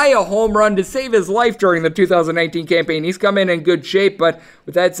buy a home run to save his life during the 2019 campaign. He's come in good shape, but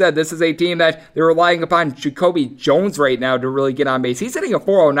with that said, this is a team that they're relying upon Jacoby Jones right now to really get on base. He's hitting a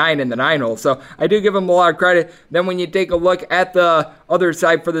 409 in the 9-hole, so I do give him a lot of credit. Then when you take a look at the other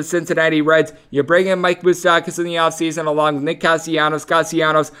side for the Cincinnati Reds, you bring in Mike Moustakas in the offseason along with Nick Castellanos.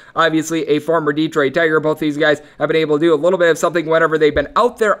 Castellanos, obviously a former Detroit Tiger. Both these guys have been able to do a little bit of something whenever they've been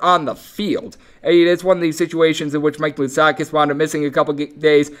out there on the field. It's one of these situations in which Mike Moustakas wound up missing a couple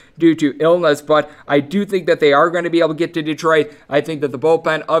days due to illness, but I do think that they are going to be able to get to Detroit. I think that the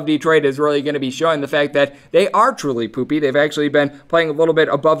bullpen of Detroit is really going to be showing the fact that they are truly poopy. They've actually been playing a little bit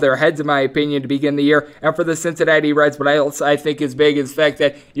above their heads, in my opinion, to begin the year. And for the Cincinnati Reds, what I think is big is the fact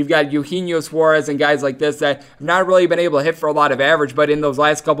that you've got Eugenio Suarez and guys like this that have not really been able to hit for a lot of average, but in those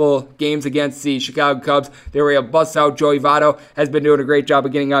last couple games against the Chicago Cubs, they were able to bust out. Joey Votto has been doing a great job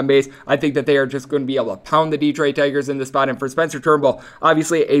of getting on base. I think that they are just going to be able to pound the Detroit Tigers in this spot. And for Spencer Turnbull,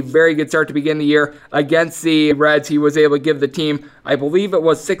 obviously a very good start to begin the year against the Reds. He was able to give the team, I believe it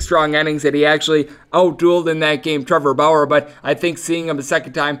was 6 strong innings that he actually outdueled in that game Trevor Bauer, but I think seeing him a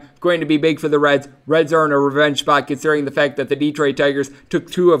second time going to be big for the Reds. Reds are in a revenge spot considering the fact that the Detroit Tigers took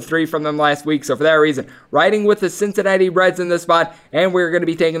 2 of 3 from them last week. So for that reason, riding with the Cincinnati Reds in this spot, and we're going to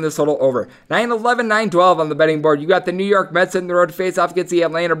be taking this total over 9-11, 9-12 on the betting board. You got the New York Mets in the road to face off against the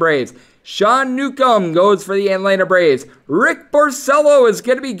Atlanta Braves. Sean Newcomb goes for the Atlanta Braves. Rick Porcello is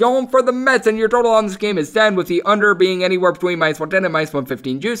going to be going for the Mets, and your total on this game is 10, with the under being anywhere between -110 and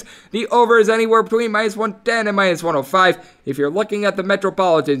 -115 juice. The over is anywhere between -110 and -105. If you're looking at the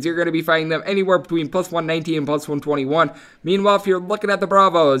Metropolitans, you're going to be finding them anywhere between +119 and +121. Meanwhile, if you're looking at the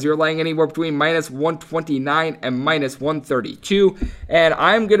Bravos, you're laying anywhere between -129 and -132. And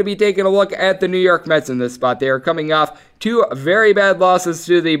I'm going to be taking a look at the New York Mets in this spot. They are coming off 2 very bad losses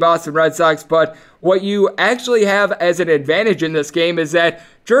to the Boston Red Sox, but what you actually have as an advantage in this game is that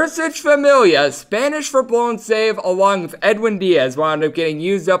Jurcic Familia, Spanish for blown save, along with Edwin Diaz, wound up getting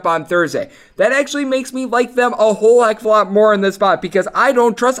used up on Thursday. That actually makes me like them a whole heck of a lot more in this spot because I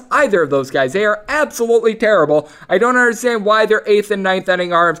don't trust either of those guys. They are absolutely terrible. I don't understand why they're 8th and 9th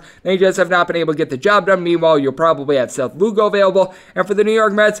inning arms. They just have not been able to get the job done. Meanwhile, you'll probably have Seth Lugo available. And for the New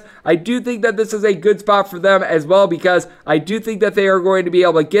York Mets, I do think that this is a good spot for them as well because I do think that they are going to be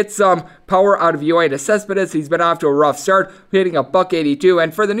able to get some power out of Yoenis Cespedes. He's been off to a rough start, hitting a $182.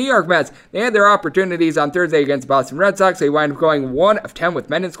 And for the New York Mets, they had their opportunities on Thursday against Boston Red Sox. They wind up going 1 of 10 with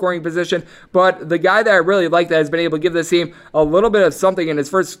men in scoring position. But the guy that I really like that has been able to give this team a little bit of something in his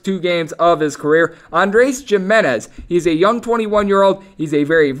first 2 games of his career, Andres Gimenez. He's a young 21-year-old. He's a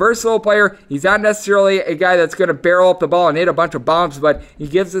very versatile player. He's not necessarily a guy that's going to barrel up the ball and hit a bunch of bombs, but he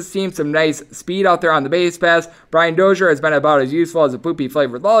gives this team some nice speed out there on the base pass. Brian Dozier has been about as useful as a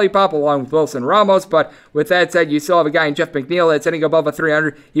poopy-flavored lollipop along with Wilson Ramos, but with that said, you still have a guy in Jeff McNeil that's hitting above a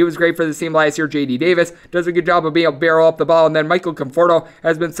 300. He was great for this team last year. J.D. Davis does a good job of being able to barrel up the ball, and then Michael Conforto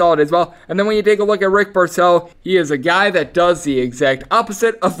has been solid as well. And then when you take a look at Rick Porcello, he is a guy that does the exact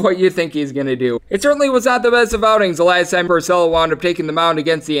opposite of what you think he's going to do. It certainly was not the best of outings the last time Porcello wound up taking the mound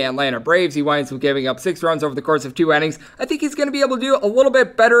against the Atlanta Braves. He winds up giving up 6 runs over the course of 2 innings. I think he's going to be able to do a little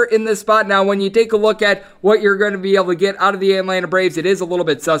bit better in this spot. Now, when you take a look at what you're going to be able to get out of the Atlanta Braves, it is a little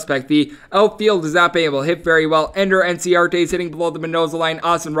bit suspect. The outfield has not been able to hit very well. Ender Enciarte is hitting below the Mendoza line.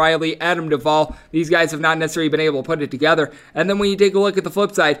 Austin Riley, Adam Duvall, these guys have not necessarily been able to put it together. And then when you take a look at the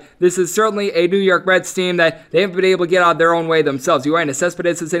flip side, this is certainly a New York Mets team that they haven't been able to get out their own way themselves. Yoenis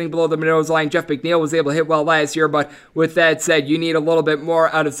Cespedes is hitting below the Mendoza line. Jeff McNeil was able to hit well last year, but with that said, you need a little bit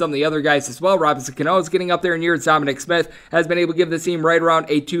more out of some of the other guys as well. Robinson Cano is getting up there in years. Dominic Smith has been able to give the team right around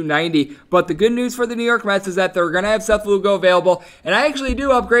a 290. But the good news for the New York Mets is that they're going to have Seth Lugo available, and I actually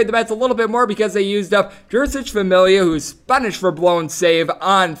do upgrade the Mets a little bit more because they used up Jurcic Familia, who's punished for blown save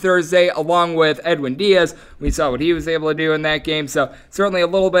on Thursday, along with Edwin Diaz. We saw what he was able to do in that game, so certainly a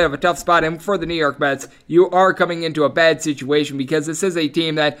little bit of a tough spot. And for the New York Mets, you are coming into a bad situation because this is a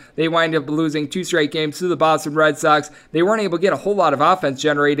team that they wind up losing 2 straight games to the Boston Red Sox. They weren't able to get a whole lot of offense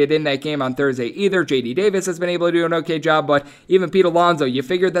generated in that game on Thursday either. J.D. Davis has been able to do an okay job, but even Pete Alonso, you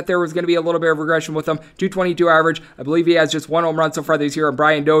figured that there was going to be a little bit of regression with him. 222 average. I believe he has just 1 home run so far this year, and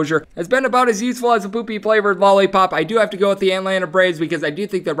Brian Dozier has been about as useful as a poopy-flavored lollipop. I do have to go with the Atlanta Braves because I do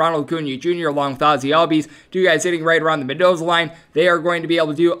think that Ronald Acuna Jr. along with Ozzie Albies, 2 guys hitting right around the Mendoza line, they are going to be able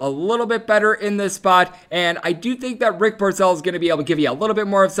to do a little bit better in this spot, and I do think that Rick Porcello is going to be able to give you a little bit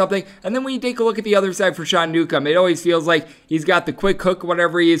more of something. And then when you take a look at the other side for Sean Newcomb, it always feels like he's got the quick hook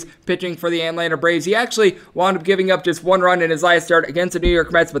whenever he's pitching for the Atlanta Braves. He actually wound up giving up just 1 run in his last start against the New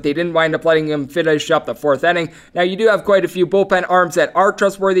York Mets, but they didn't wind up letting him finish up the 4th inning. Now, you do have quite a few bullpen arms that are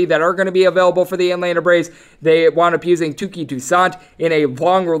trustworthy that are going to be available for the Atlanta Braves. They wound up using Tuki Toussaint in a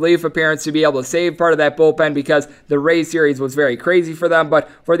long relief appearance to be able to save part of that bullpen because the Rays series was very crazy for them. But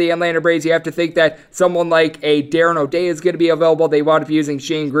for the Atlanta Braves, you have to think that someone like a Darren O'Day is going to be available. They wound up using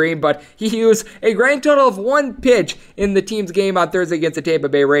Shane Green, but he used a grand total of 1 pitch in the team's game on Thursday against the Tampa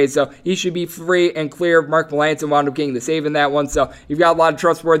Bay Rays, so he should be free and clear. Mark Melanson wound up getting the save in that one, so you've got a lot of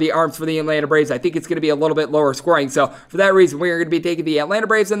trustworthy arms for the Atlanta Braves. I think it's going to be a little bit lower scoring, so for that reason, we are going to be taking the Atlanta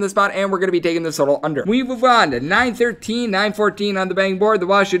Braves in this spot, and we're going to be taking the total under. We move on to 9-13, 9-14 on the betting board. The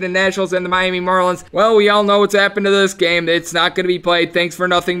Washington Nationals and the Miami Marlins. Well, we all know what's happened to this game. It's not going to be played. Thanks for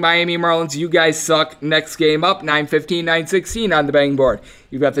nothing, Miami Marlins. You guys suck. Next game up, 9-15, 9-16 on the betting board.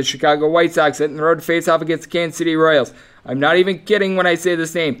 You've got the Chicago White Sox hitting the road to face off against the Kansas City Royals. I'm not even kidding when I say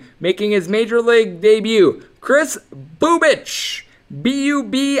this name. Making his major league debut, Kris Bubic.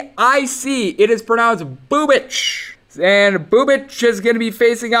 B-U-B-I-C. It is pronounced Bubic. And Bubic is going to be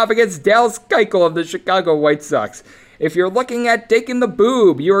facing off against Dallas Keuchel of the Chicago White Sox. If you're looking at taking the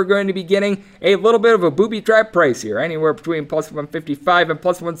boob, you are going to be getting a little bit of a booby trap price here, anywhere between plus 155 and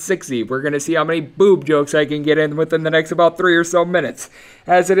plus 160. We're going to see how many boob jokes I can get in within the next about 3 or so minutes.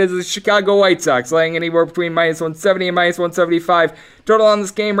 As it is the Chicago White Sox, laying anywhere between minus 170 and minus 175. Total on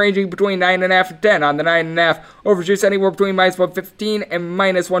this game ranging between 9.5 and 10 on the 9.5. Overs just anywhere between minus 115 and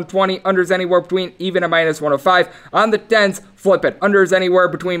minus 120. Unders anywhere between even and minus 105. On the 10s, flip it. Unders anywhere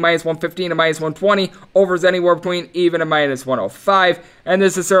between minus 115 and minus 120. Overs anywhere between even and minus 105. And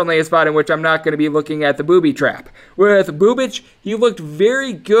this is certainly a spot in which I'm not going to be looking at the booby trap. With Bubic, he looked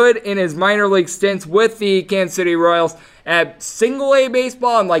very good in his minor league stints with the Kansas City Royals. At single A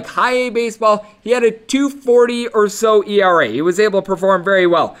baseball and like high A baseball, he had a 2.40 or so ERA. He was able to perform very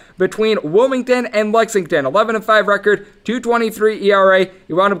well. Between Wilmington and Lexington, 11-5 record, 2.23 ERA.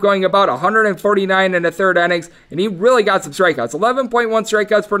 He wound up going about 149 in the 3rd innings, and he really got some strikeouts. 11.1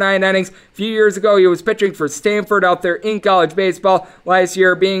 strikeouts per 9 innings. A few years ago, he was pitching for Stanford out there in college baseball. Last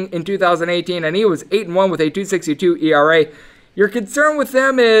year being in 2018, and he was 8-1 with a 2.62 ERA. Your concern with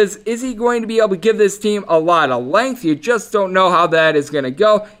them is he going to be able to give this team a lot of length? You just don't know how that is going to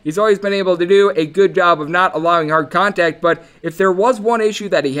go. He's always been able to do a good job of not allowing hard contact, but if there was one issue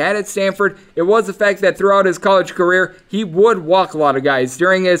that he had at Stanford, it was the fact that throughout his college career, he would walk a lot of guys.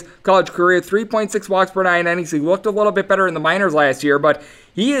 During his college career, 3.6 walks per 9 innings. He looked a little bit better in the minors last year, but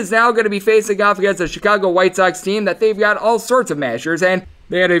he is now going to be facing off against a Chicago White Sox team that they've got all sorts of mashers, and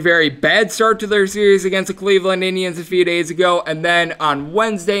they had a very bad start to their series against the Cleveland Indians a few days ago, and then on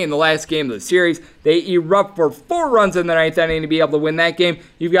Wednesday, in the last game of the series, they erupt for 4 runs in the 9th inning to be able to win that game.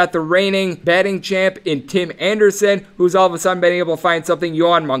 You've got the reigning batting champ in Tim Anderson, who's all of a sudden been able to find something.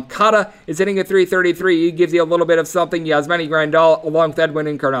 Yohan Moncada is hitting a 333. He gives you a little bit of something. Yasmani Grandal along with Edwin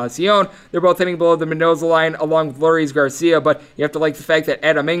Encarnacion. They're both hitting below the Mendoza line along with Luis Garcia, but you have to like the fact that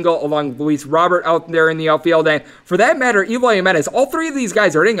Adam Engel along with Luis Robert out there in the outfield, and for that matter, Eloy Jimenez. All 3 of these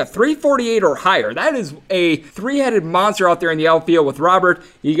guys are hitting a 348 or higher. That is a 3-headed monster out there in the outfield with Robert.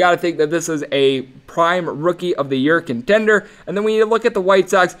 You got to think that this is a prime rookie of the year contender. And then when you look at the White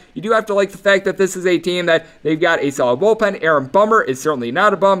Sox, you do have to like the fact that this is a team that they've got a solid bullpen. Aaron Bummer is certainly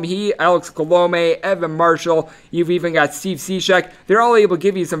not a bum. He, Alex Colome, Evan Marshall, you've even got Steve Cishek. They're all able to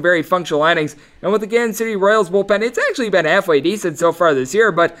give you some very functional innings. And with the Kansas City Royals bullpen, it's actually been halfway decent so far this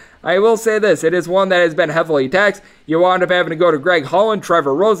year, but I will say this, it is one that has been heavily taxed. You wound up having to go to Greg Holland,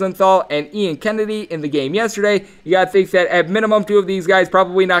 Trevor Rosenthal, and Ian Kennedy in the game yesterday. You got to think that at minimum 2 of these guys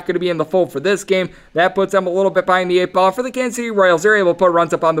probably not going to be in the fold for this game. That puts them a little bit behind the 8 ball. For the Kansas City Royals, they're able to put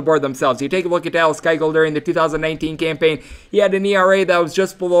runs up on the board themselves. You take a look at Dallas Keuchel during the 2019 campaign. He had an ERA that was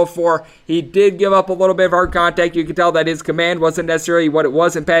just below 4. He did give up a little bit of hard contact. You could tell that his command wasn't necessarily what it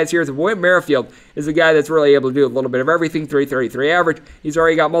was in past years. Whit Merrifield is a guy that's really able to do a little bit of everything. 333 average. He's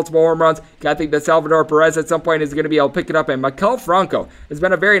already got multiple multiple home runs. I think that Salvador Perez at some point is going to be able to pick it up, and Maikel Franco has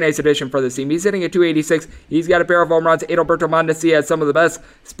been a very nice addition for this team. He's hitting at 286. He's got a pair of home runs. Adalberto Mondesi has some of the best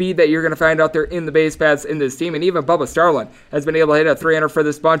speed that you're going to find out there in the base paths in this team, and even Bubba Starlin has been able to hit a 300 for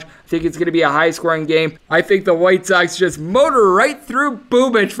this bunch. I think it's going to be a high-scoring game. I think the White Sox just motor right through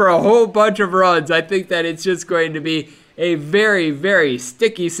Bubich for a whole bunch of runs. I think that it's just going to be a very, very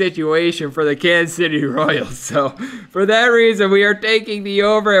sticky situation for the Kansas City Royals. So for that reason, we are taking the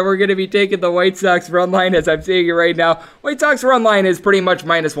over, and we're going to be taking the White Sox run line as I'm seeing it right now. White Sox run line is pretty much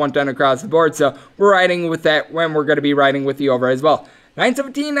minus 110 across the board, so we're riding with that when we're going to be riding with the over as well.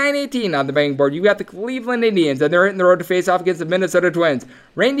 917, 918 on the betting board. You got the Cleveland Indians, and they're hitting the road to face off against the Minnesota Twins.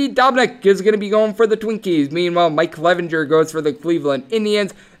 Randy Dobnak is going to be going for the Twinkies. Meanwhile, Mike Clevenger goes for the Cleveland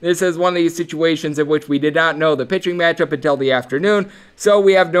Indians. This is one of these situations in which we did not know the pitching matchup until the afternoon, so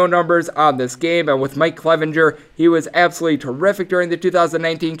we have no numbers on this game. And with Mike Clevenger, he was absolutely terrific during the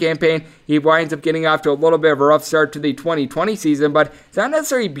 2019 campaign. He winds up getting off to a little bit of a rough start to the 2020 season, but it's not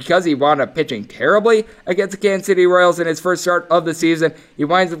necessarily because he wound up pitching terribly against the Kansas City Royals in his first start of the season. He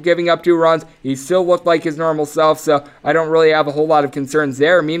winds up giving up 2 runs. He still looked like his normal self, so I don't really have a whole lot of concerns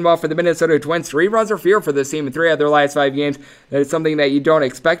there. Meanwhile, for the Minnesota Twins, 3 runs or fewer for this team in 3 out of their last 5 games. That is something that you don't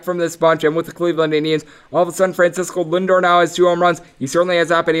expect from this bunch. And with the Cleveland Indians, all of a sudden Francisco Lindor now has 2 home runs. He certainly has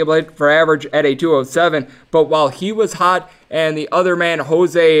not been able to hit for average at a 207, but while he was hot and the other man,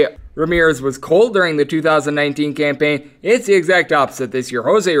 Jose Ramirez, was cold during the 2019 campaign, it's the exact opposite this year.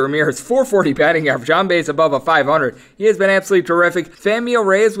 Jose Ramirez, 440 batting average, on base above a 500. He has been absolutely terrific. Famio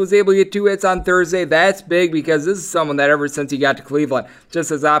Reyes was able to get 2 hits on Thursday. That's big because this is someone that ever since he got to Cleveland just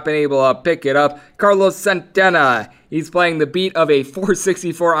has not been able to pick it up. Carlos Santana, he's playing the beat of a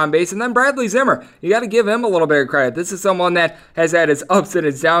 464 on base. And then Bradley Zimmer, you got to give him a little bit of credit. This is someone that has had his ups and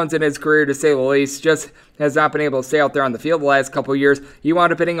his downs in his career, to say the least. Just has not been able to stay out there on the field the last couple of years. He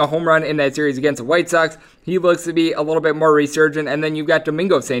wound up hitting a home run in that series against the White Sox. He looks to be a little bit more resurgent. And then you've got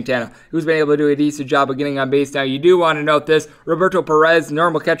Domingo Santana, who's been able to do a decent job of getting on base. Now, you do want to note this. Roberto Perez,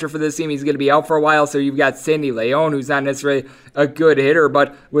 normal catcher for this team, he's going to be out for a while. So you've got Sandy Leon, who's not necessarily a good hitter.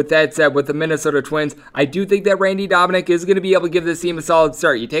 But with that said, with the Minnesota Twins, I do think that Randy Dobnak is going to be able to give this team a solid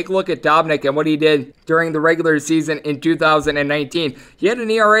start. You take a look at Dobnak and what he did during the regular season in 2019. He had an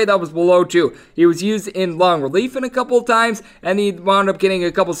ERA that was below 2. He was used in long relief in a couple of times, and he wound up getting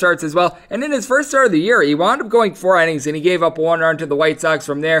a couple starts as well. And in his first start of the year, he wound up going 4 innings, and he gave up 1 run to the White Sox.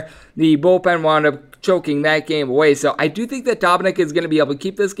 From there, the bullpen wound up choking that game away. So I do think that Dobnak is going to be able to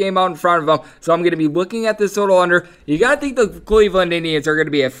keep this game out in front of him. So I'm going to be looking at this total under. You got to think the Cleveland Indians are going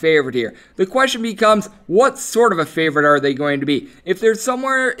to be a favorite here. The question becomes, what sort of a favorite are they going to be? If they're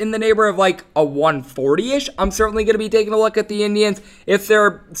somewhere in the neighborhood of like a 140-ish, I'm certainly going to be taking a look at the Indians. If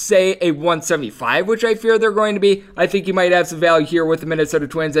they're, say, a 175, which I fear they're going to be, I think you might have some value here with the Minnesota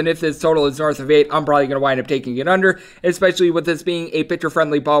Twins. And if this total is north of 8, I'm probably going to wind up taking it under, especially with this being a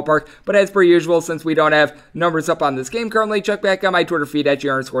pitcher-friendly ballpark. But as per usual, since we don't have numbers up on this game currently, check back on my Twitter feed at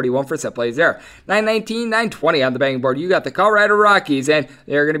JRS41 for set plays there. 919, 920 on the betting board. You got the Colorado Rockies, and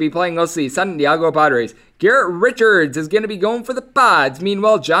they're going to be playing the San Diego Padres. Garrett Richards is going to be going for the Pods.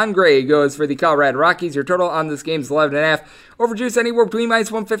 Meanwhile, John Gray goes for the Colorado Rockies. Your total on this game is 11.5. Over juice anywhere between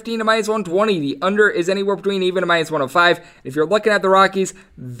minus 115 to minus 120. The under is anywhere between even to minus 105. If you're looking at the Rockies,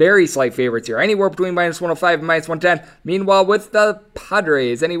 very slight favorites here. Anywhere between minus 105 and minus 110. Meanwhile, with the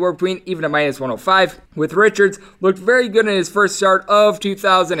Padres, anywhere between even to minus 105. With Richards, looked very good in his first start of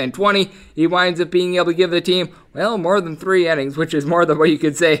 2020. He winds up being able to give the team, well, more than 3 innings, which is more than what you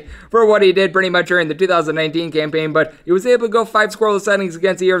could say for what he did pretty much during the 2019 campaign, but he was able to go 5 scoreless innings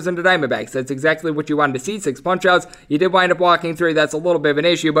against the Arizona Diamondbacks. That's exactly what you wanted to see, 6 punch-outs. You did wind up walking 3. That's a little bit of an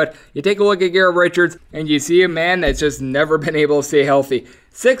issue, but you take a look at Garrett Richards, and you see a man that's just never been able to stay healthy.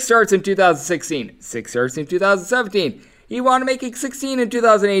 6 starts in 2016, 6 starts in 2017. He wound up making 16 in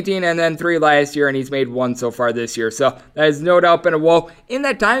 2018 and then 3 last year, and he's made 1 so far this year. So that has no doubt been a woe. In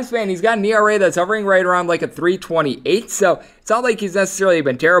that time span, he's got an ERA that's hovering right around like a 3.28. So it's not like he's necessarily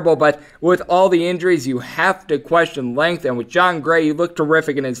been terrible, but with all the injuries, you have to question length. And with John Gray, he looked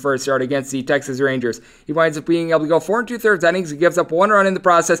terrific in his first start against the Texas Rangers. He winds up being able to go 4 2/3 innings. He gives up 1 run in the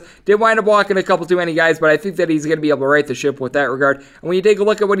process. Did wind up walking a couple too many guys, but I think that he's going to be able to right the ship with that regard. And when you take a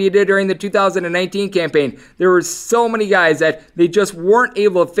look at what he did during the 2019 campaign, there were so many guys that they just weren't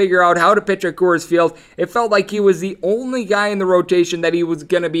able to figure out how to pitch at Coors Field. It felt like he was the only guy in the rotation that he was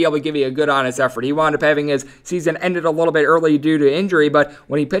going to be able to give you a good, honest effort. He wound up having his season ended a little bit early due to injury, but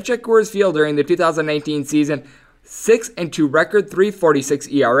when he pitched at Coors Field during the 2019 season, 6-2 record,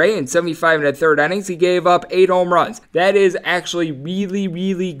 3.46 ERA, and 75 1/3 innings. He gave up 8 home runs. That is actually really,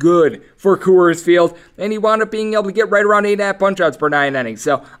 really good for Coors Field, and he wound up being able to get right around 8.5 punch-outs per 9 innings.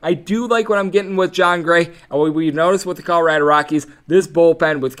 So I do like what I'm getting with Jon Gray, and what we've noticed with the Colorado Rockies, this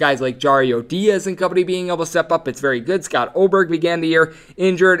bullpen with guys like Jairo Diaz and company being able to step up, it's very good. Scott Oberg began the year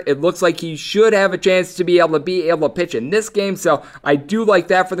injured. It looks like he should have a chance to be able to pitch in this game, so I do like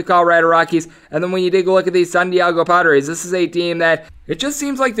that for the Colorado Rockies. And then when you take a look at these San Diego Padres, this is a team that it just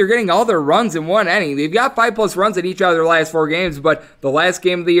seems like they're getting all their runs in one inning. They've got 5+ runs in each of their last 4 games, but the last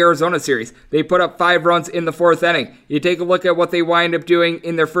game of the Arizona series, they put up 5 runs in the 4th inning. You take a look at what they wind up doing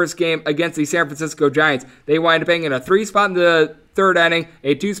in their first game against the San Francisco Giants. They wind up being in a 3 spot in the 3rd inning,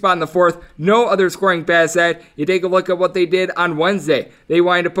 a 2 spot in the 4th, no other scoring past that. You take a look at what they did on Wednesday. They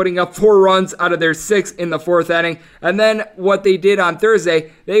wind up putting up 4 runs out of their 6 in the 4th inning. And then what they did on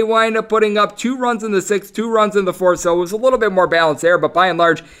Thursday, they wind up putting up 2 runs in the 6th, 2 runs in the 4th, so it was a little bit more balanced there, but by and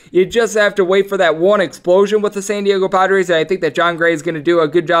large, you just have to wait for that one explosion with the San Diego Padres, and I think that Jon Gray is going to do a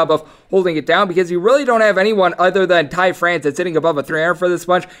good job of holding it down, because you really don't have anyone other than Ty France that's sitting above a 300 for this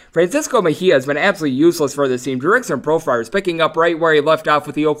bunch. Francisco Mejia has been absolutely useless for this team. Jurickson Profar is picking up right where he left off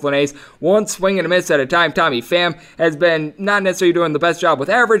with the Oakland A's, one swing and a miss at a time. Tommy Pham has been not necessarily doing the best job with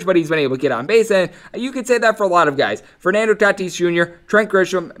average, but he's been able to get on base, and you could say that for a lot of guys. Fernando Tatis Jr., Trent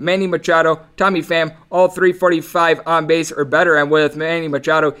Grisham, Manny Machado, Tommy Pham, all 345 on base or better, and with Manny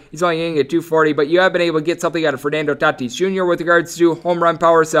Machado, he's only hitting at 240, but you have been able to get something out of Fernando Tatis Jr. with regards to home run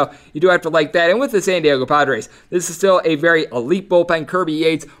power, so you do have to like that. And with the San Diego Padres, this is still a very elite bullpen. Kirby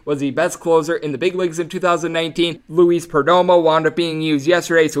Yates was the best closer in the big leagues in 2019. Luis Perdomo wound up being used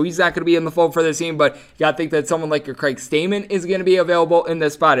yesterday, so he's not going to be in the fold for this team, but you got to think that someone like your Craig Stammen is going to be available in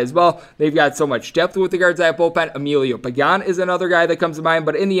this spot as well. They've got so much depth with regards to that bullpen. Emilio Pagan is another guy that comes to mind,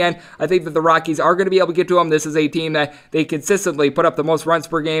 but in the end, I think that the Rockies are going to be able to get to him. This is a team that they consistently put up the most runs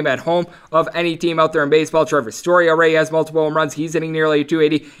per game at home of any team out there in baseball. Trevor Story already has multiple home runs. He's hitting nearly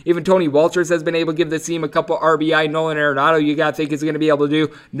 280. Even Tony Walters has been able to give this team a couple RBI. Nolan Arenado, you got to think is going to be able to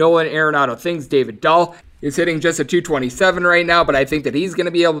do Nolan Arenado things. David Dahl is hitting just a 227 right now, but I think that he's going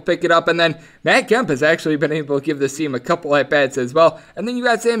to be able to pick it up. And then Matt Kemp has actually been able to give this team a couple at-bats as well. And then you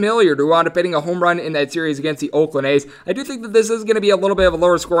got Sam Hilliard, who wound up hitting a home run in that series against the Oakland A's. I do think that this is going to be a little bit of a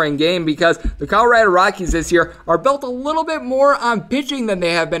lower scoring game, because the Colorado Rockies this year are built a little bit more on pitching than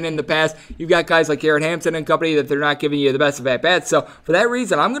they have been in the past. You've got guys like Garrett Hampson and company that they're not giving you the best of at-bats. So for that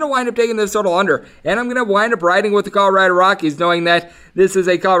reason, I'm going to wind up taking this total under, and I'm going to wind up riding with the Colorado Rockies, knowing that this is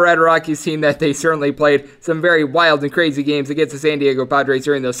a Colorado Rockies team that they certainly played some very wild and crazy games against the San Diego Padres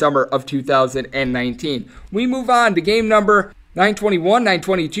during the summer of 2019. We move on to game number 921,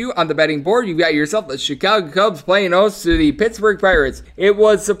 922 on the betting board. You've got yourself the Chicago Cubs playing host to the Pittsburgh Pirates. It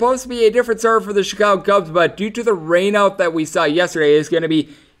was supposed to be a different start for the Chicago Cubs, but due to the rainout that we saw yesterday, it's going to be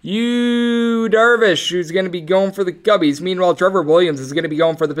Yu Darvish, who's going to be going for the Cubbies. Meanwhile, Trevor Williams is going to be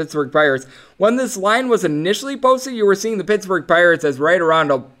going for the Pittsburgh Pirates. When this line was initially posted, you were seeing the Pittsburgh Pirates as right around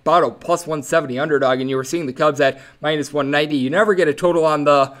about a plus 170 underdog, and you were seeing the Cubs at minus 190. You never get a total on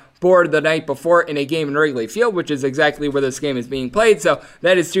the board the night before in a game in Wrigley Field, which is exactly where this game is being played, so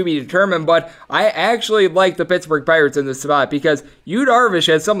that is to be determined. But I actually like the Pittsburgh Pirates in this spot, because Yu Darvish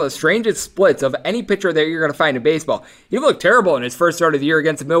has some of the strangest splits of any pitcher that you're going to find in baseball. He looked terrible in his first start of the year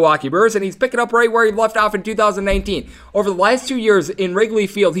against the Milwaukee Brewers, and he's picking up right where he left off in 2019. Over the last 2 years in Wrigley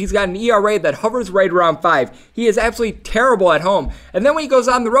Field, he's got an ERA that hovers right around 5. He is absolutely terrible at home, and then when he goes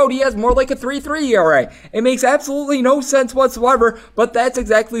on the road, he has more like a 3.3 ERA. It makes absolutely no sense whatsoever, but that's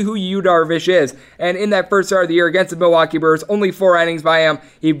exactly who Yu Darvish is. And in that first start of the year against the Milwaukee Brewers, only 4 innings by him.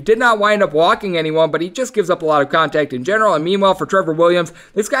 He did not wind up walking anyone, but he just gives up a lot of contact in general. And meanwhile, for Trevor Williams,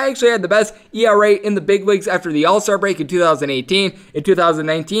 this guy actually had the best ERA in the big leagues after the All-Star break in 2018. In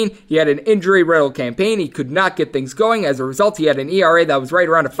 2019, he had an injury-riddled campaign. He could not get things going. As a result, he had an ERA that was right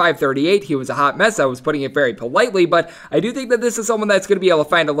around a 5.38. He was a hot mess. I was putting it very politely, but I do think that this is someone that's going to be able to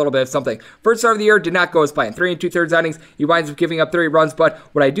find a little bit of something. First start of the year did not go as planned. 3 2/3 innings. He winds up giving up 3 runs, but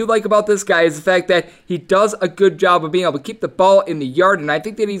what I do like about this guy is the fact that he does a good job of being able to keep the ball in the yard, and I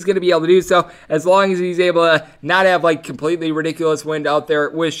think that he's going to be able to do so as long as he's able to not have like completely ridiculous wind out there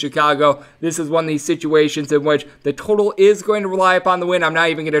with Chicago. This is one of these situations in which the total is going to rely upon the wind. I'm not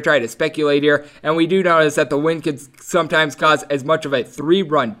even going to try to speculate here, and we do notice that the wind can sometimes cause as much of a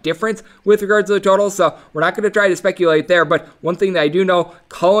 3-run difference with regards to the total, so we're not going to try to speculate there. But one thing that I do know,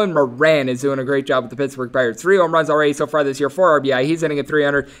 Colin Moran is doing a great job with the Pittsburgh Pirates. 3 home runs already so far this year, 4 RBI. He's hitting at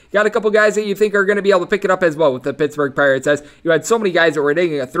 300. Got a couple guys that you think are going to be able to pick it up as well with the Pittsburgh Pirates, as you had so many guys that were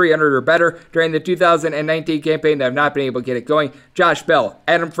hitting a 300 or better during the 2019 campaign that have not been able to get it going. Josh Bell,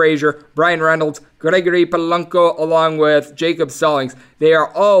 Adam Frazier, Brian Reynolds, Gregory Polanco, along with Jacob Stallings. They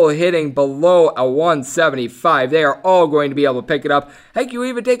are all hitting below a 175. They are all going to be able to pick it up. Heck, you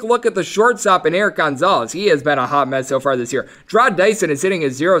even take a look at the shortstop in Eric Gonzalez. He has been a hot mess so far this year. Rod Dyson is hitting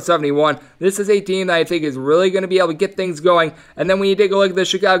at 0.71. This is a team that I think is really going to be able to get things going. And then when you take a look at the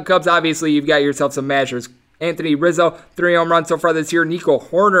Chicago Cubs, obviously you've got yourself some mashers. Anthony Rizzo, 3 home runs so far this year. Nico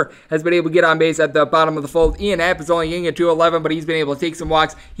Horner has been able to get on base at the bottom of the fold. Ian Happ is only hitting at 211, but he's been able to take some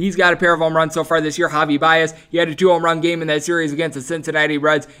walks. He's got a pair of home runs so far this year. Javi Baez, he had a 2-home run game in that series against the Cincinnati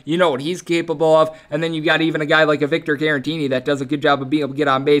Reds. You know what he's capable of. And then you've got even a guy like a Victor Garantini that does a good job of being able to get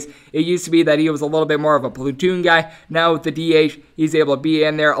on base. It used to be that he was a little bit more of a platoon guy. Now with the DH, he's able to be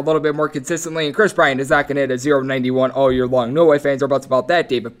in there a little bit more consistently. And Chris Bryant is not going to hit a 0.91 all year long. No way fans are about that.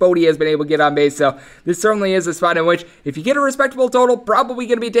 David Bodie has been able to get on base. So this certainly is a spot in which if you get a respectable total, probably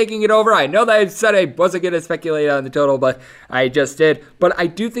going to be taking it over. I know that I said I wasn't going to speculate on the total, but I just did. But I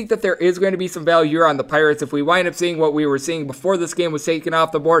do think that there is going to be some value here on the Pirates. If we wind up seeing what we were seeing before this game was taken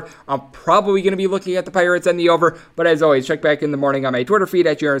off the board, I'm probably going to be looking at the Pirates and the over. But as always, check back in the morning on my Twitter feed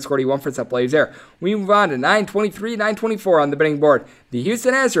at JRN41 for set plays there. We move on to 9:23, 9:24 on the betting board. The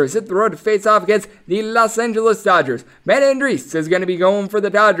Houston Astros hit the road to face off against the Los Angeles Dodgers. Matt Andriese is going to be going for the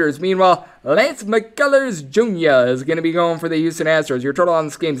Dodgers. Meanwhile, Lance McCullers Jr. is going to be going for the Houston Astros. Your total on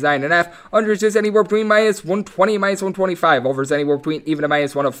this game is 9.5. Unders is anywhere between minus 120 and minus 125. Overs anywhere between even to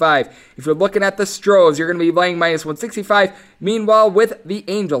minus 105. If you're looking at the Stros, you're going to be laying minus 165. Meanwhile, with the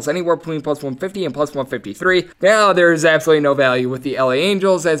Angels, anywhere between plus 150 and plus 153. Now, there's absolutely no value with the LA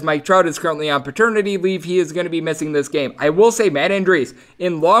Angels, as Mike Trout is currently on paternity leave. He is going to be missing this game. I will say Matt Andriese,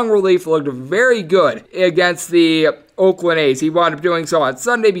 in long relief, looked very good against the Oakland A's. He wound up doing so on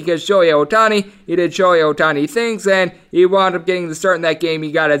Sunday because Shohei Ohtani, he did Shohei Ohtani things, and he wound up getting the start in that game.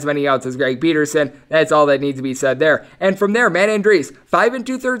 He got as many outs as Greg Peterson. That's all that needs to be said there. And from there, Matt Andriese, 5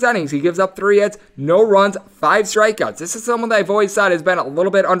 2/3 innings. He gives up 3 hits, no runs, 5 strikeouts. This is someone that I've always thought has been a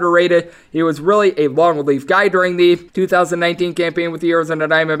little bit underrated. He was really a long relief guy during the 2019 campaign with the Arizona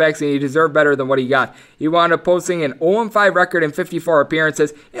Diamondbacks, and he deserved better than what he got. He wound up posting an 0-5 record in 54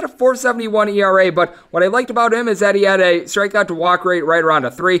 appearances. He had a 4.71 ERA, but what I liked about him is that he had a strikeout to walk rate right around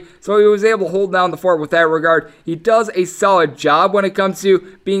a 3, so he was able to hold down the fort with that regard. He does a solid job when it comes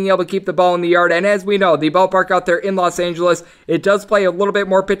to being able to keep the ball in the yard, and as we know, the ballpark out there in Los Angeles, it does play a little bit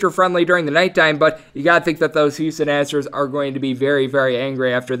more pitcher-friendly during the nighttime, but you gotta think that those Houston Astros are going to be very, very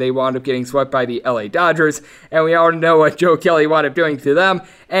angry after they wound up getting swept by the LA Dodgers, and we all know what Joe Kelly wound up doing to them,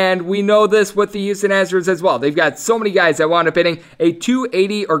 and we know this with the Houston Astros as well. They've got so many guys that wound up hitting a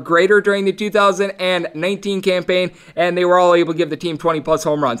 280 or greater during the 2019 campaign, and they were all able to give the team 20-plus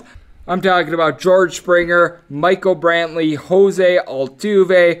home runs. I'm talking about George Springer, Michael Brantley, Jose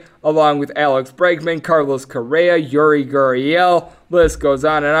Altuve, along with Alex Bregman, Carlos Correa, Yuri Gurriel. List goes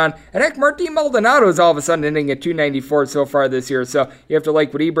on. And heck, Martin Maldonado is all of a sudden hitting at 294 so far this year, so you have to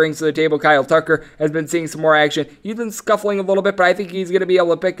like what he brings to the table. Kyle Tucker has been seeing some more action. He's been scuffling a little bit, but I think he's going to be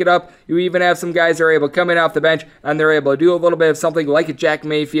able to pick it up. You even have some guys that are able to come in off the bench, and they're able to do a little bit of something like a Jack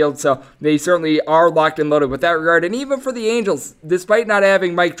Mayfield, so they certainly are locked and loaded with that regard. And even for the Angels, despite not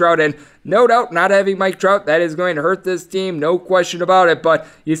having Mike Trout, and no doubt not having Mike Trout, that is going to hurt this team, no question about it, but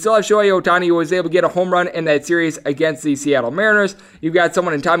you still have Shohei Ohtani, who was able to get a home run in that series against the Seattle Mariners. You've got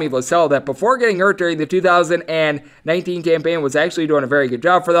someone in Tommy Lassell that before getting hurt during the 2019 campaign was actually doing a very good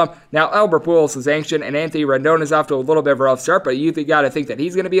job for them. Now Albert Pujols is ancient, and Anthony Rendon is off to a little bit of a rough start, but you got to think that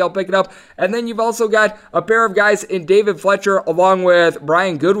he's going to be able to pick it up. And then you've also got a pair of guys in David Fletcher along with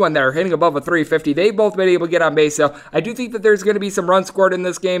Brian Goodwin that are hitting above a 350. They've both been able to get on base, so I do think that there's going to be some runs scored in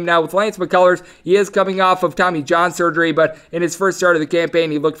this game. Now with Lance McCullers, he is coming off of Tommy John surgery, but in his first start of the campaign,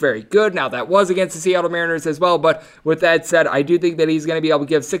 he looked very good. Now that was against the Seattle Mariners as well, but with that said, I do think that he's going to be able to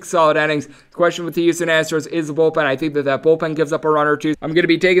give 6 solid innings. The question with the Houston Astros is the bullpen. I think that bullpen gives up a run or two. I'm going to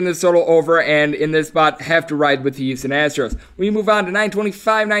be taking this total over, and in this spot, have to ride with the Houston Astros. We move on to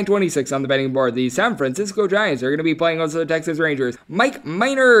 9:25, 9:26 on the betting board. The San Francisco Giants are going to be playing against the Texas Rangers. Mike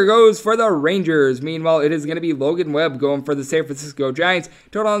Minor goes for the Rangers. Meanwhile, it is going to be Logan Webb going for the San Francisco Giants.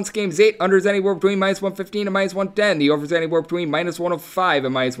 Total on this game is 8. Unders anywhere between minus 115 and minus 110. The overs anywhere between minus 105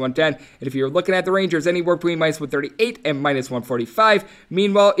 and minus 110. And if you're looking at the Rangers, anywhere between minus 138 and minus 145.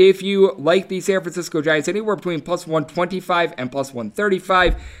 Meanwhile, if you like the San Francisco Giants, anywhere between plus 125 and plus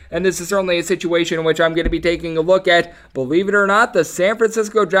 135. And this is certainly a situation in which I'm going to be taking a look at, believe it or not, the San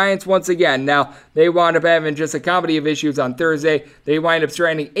Francisco Giants once again. Now, they wound up having just a comedy of issues on Thursday. They wind up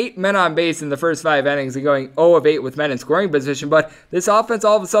stranding 8 men on base in the first 5 innings and going 0 of 8 with men in scoring position. But this offense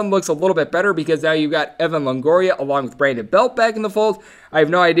all of a sudden looks a little bit better because now you've got Evan Longoria along with Brandon Belt back in the fold. I have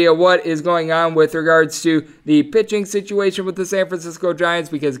no idea what is going on with regards to the pitching situation with the San Francisco Giants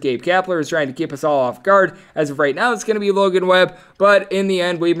because Gabe Kapler is trying to keep us all off guard. As of right now, it's going to be Logan Webb, but in the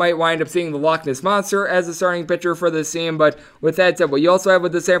end, we might wind up seeing the Loch Ness Monster as the starting pitcher for this team. But with that said, what you also have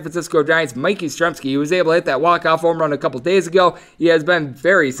with the San Francisco Giants, Mikey Stremski, he was able to hit that walk-off home run a couple days ago. He has been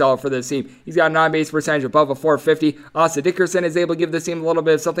very solid for this team. He's got an on-base percentage above a 450. Austin Dickerson is able to give this team a little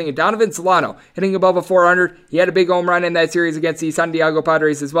bit of something. And Donovan Solano hitting above a 400. He had a big home run in that series against the San Diego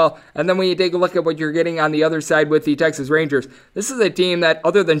Padres as well. And then when you take a look at what you're getting on the other side with the Texas Rangers, this is a team that,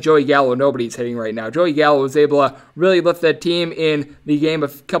 other than Joey Gallo, nobody's hitting right now. Joey Gallo was able to really lift that team in the game a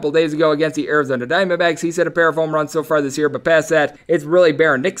couple days ago against the Arizona Diamondbacks. He's hit a pair of home runs so far this year, but past that, it's really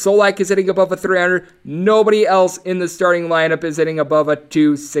barren. Nick Solak is hitting above a 300. Nobody else in the starting lineup is hitting above a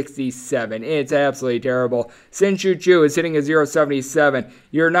 267. It's absolutely terrible. Sin-Shu Chu is hitting a 077.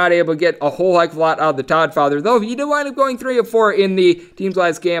 You're not able to get a whole heck of a lot out of the Todd father, though he did wind up going 3 of 4 in the team's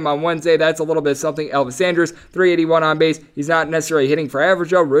last game on Wednesday. That's a little bit of something. Elvis Sanders, 381 on base. He's not necessarily hitting for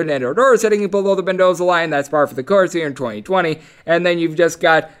average, though. Rudan Odor is hitting below the Mendoza line. That's par for the course here in 2020. And then you've just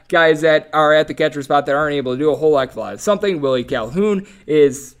got guys that are at the catcher spot that aren't able to do a whole heck of a lot of something. Willie Calhoun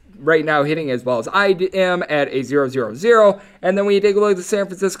is right now hitting as well as I am at a 0-0-0. And then when you take a look at the San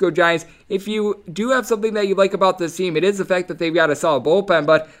Francisco Giants, if you do have something that you like about this team, it is the fact that they've got a solid bullpen,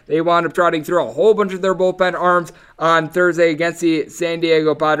 but they wound up trotting through a whole bunch of their bullpen arms on Thursday against the San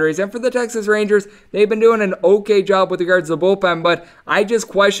Diego Padres. And for the Texas Rangers, they've been doing an okay job with regards to the bullpen, but I just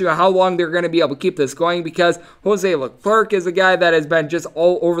question how long they're going to be able to keep this going because Jose Leclerc is a guy that has been just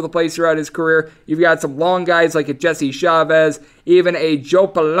all over the place throughout his career. You've got some long guys like a Jesse Chavez, even a Joe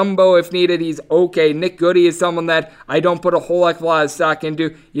Palumbo if needed. He's okay. Nick Goody is someone that I don't put a whole heck of a lot of stock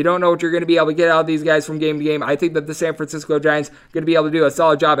into. You don't know what you're going to be able to get out of these guys from game to game. I think that the San Francisco Giants are going to be able to do a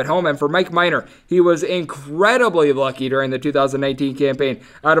solid job at home. And for Mike Minor, he was incredibly lucky during the 2019 campaign.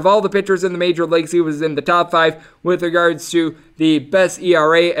 Out of all the pitchers in the major leagues, he was in the top 5 with regards to the best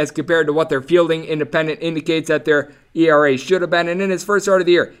ERA as compared to what their fielding independent indicates that their ERA should have been. And in his first start of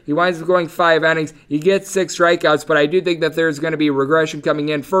the year, he winds up going 5 innings. He gets 6 strikeouts, but I do think that there's going to be regression coming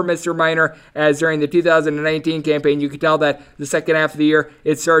in for Mr. Minor, as during the 2019 campaign, you could tell that the second half of the year,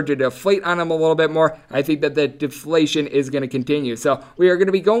 it started to deflate on him a little bit more. I think that the deflation is going to continue. So we are going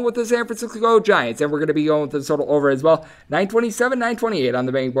to be going with the San Francisco Giants, and we're going to be going with the total over as well. 927, 928 on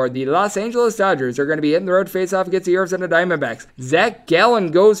the betting board. The Los Angeles Dodgers are going to be hitting the road face-off against the Arizona Diamondbacks. Zach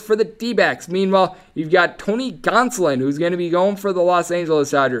Gallen goes for the D-backs. Meanwhile, you've got Tony Gonsolin, who's going to be going for the Los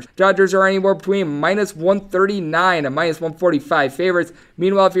Angeles Dodgers. Dodgers are anywhere between minus 139 and minus 145 favorites.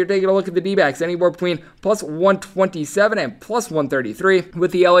 Meanwhile, if you're taking a look at the D-backs, anywhere between plus 127 and plus 133.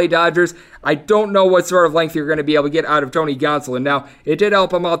 With the LA Dodgers, I don't know what sort of length you're going to be able to get out of Tony Gonsolin. Now, it did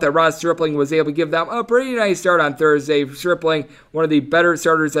help him out that Ross Stripling was able to give them a pretty nice start on Thursday. Stripling, one of the better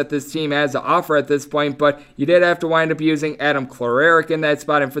starters that this team has to offer at this point, but you did have to wind up using Adam Klorerik in that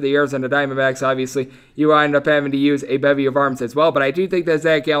spot, and for the Arizona Diamondbacks, obviously, you wind up having to use a bevy of arms as well, but I do think that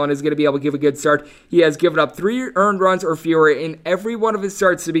Zach Gallen is going to be able to give a good start. He has given up 3 earned runs or fewer in every one of his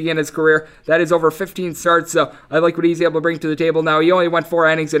starts to begin his career. That is over 15 starts, so I like what he's able to bring to the table. Now, he only went 4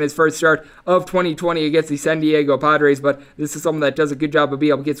 innings in his first start of 2020 against the San Diego Padres, but this is someone that does a good job of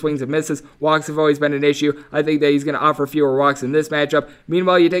being able to get swings and misses. Walks have always been an issue. I think that he's going to offer fewer walks in this matchup.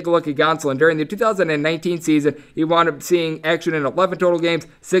 Meanwhile, you take a look at Gonsolin. During the 2019 season, he wound up seeing action in 11 total games,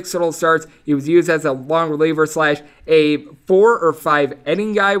 6 total starts. He was used as a long reliever slash a 4 or 5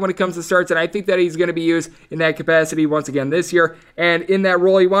 inning guy when it comes to starts, and I think that he's going to be used in that capacity once again this year. And in that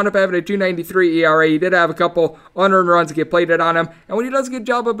role, he wound up having a 2.93 ERA. He did have a couple unearned runs get plated on him, and when he does a good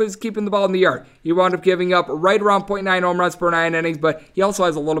job of is keeping the ball in the yard, he wound up giving up right around 0.9 home runs per 9 innings, but he also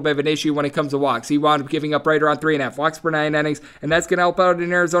has a little bit of an issue when it comes to walks. He wound up giving up right around 3.5 walks per 9 innings, and that's going to help out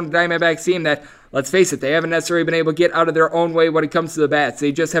an Arizona Diamondbacks team that, let's face it, they haven't necessarily been able to get out of their own way when it comes to the bats.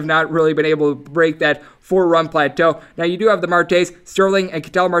 They just have not really been able to break that 4-run plateau. Now, you do have the Martes, Sterling and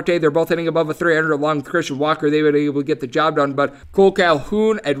Ketel Marte. They're both hitting above a 300 along with Christian Walker. They would be able to get the job done, but Cole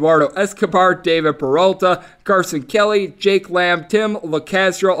Calhoun, Eduardo Escobar, David Peralta, Carson Kelly, Jake Lamb, Tim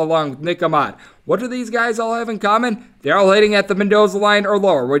LaCastro, along with Nick Ahmad. What do these guys all have in common? They're all hitting at the Mendoza line or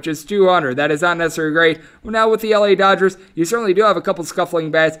lower, which is 200. That is not necessarily great. Now with the LA Dodgers, you certainly do have a couple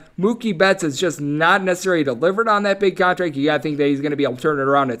scuffling bats. Mookie Betts has just not necessarily delivered on that big contract. You got to think that he's going to be able to turn it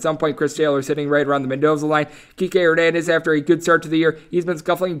around at some point. Chris Taylor's hitting right around the Mendoza line. Kike Hernandez, after a good start to the year, he's been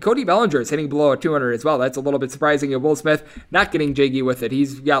scuffling. Cody Bellinger is hitting below a 200 as well. That's a little bit surprising. And Will Smith not getting jiggy with it.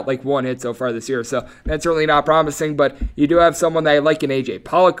 He's got like 1 hit so far this year, so that's certainly not promising. But you do have someone that I like in AJ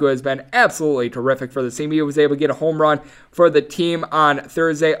Pollock, who has been absolutely terrific for the team. He was able to get a home run for the team on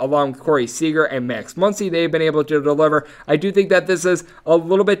Thursday, along with Corey Seager and Max Muncy. They've been able to deliver. I do think that this is a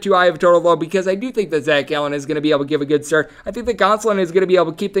little bit too high of a total low because I do think that Zach Allen is going to be able to give a good start. I think that Gonsolin is going to be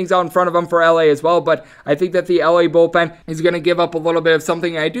able to keep things out in front of him for LA as well, but I think that the LA bullpen is going to give up a little bit of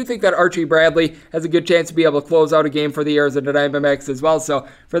something. I do think that Archie Bradley has a good chance to be able to close out a game for the Arizona Diamondbacks as well. So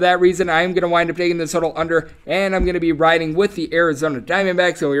for that reason, I'm going to wind up taking this total under, and I'm going to be riding with the Arizona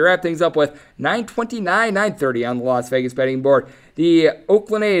Diamondbacks. And we wrap things up with 929, 930 on the Las Vegas betting board. The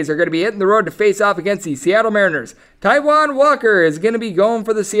Oakland A's are going to be hitting the road to face off against the Seattle Mariners. Taijuan Walker is going to be going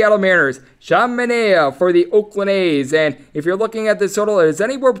for the Seattle Mariners. Sean Manaea for the Oakland A's. And if you're looking at this total, it is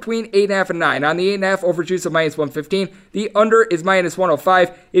anywhere between 8.5 and 9. On the 8.5, over juice of minus 115. The under is minus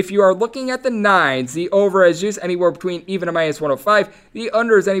 105. If you are looking at the 9s, the over is juice anywhere between even and minus 105. The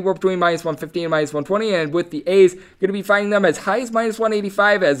under is anywhere between minus 115 and minus 120. And with the A's, going to be finding them as high as minus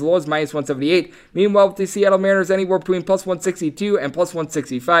 185, as low as minus 178. Meanwhile, with the Seattle Mariners, anywhere between plus 162 and plus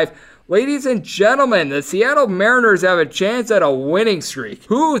 165. Ladies and gentlemen, the Seattle Mariners have a chance at a winning streak.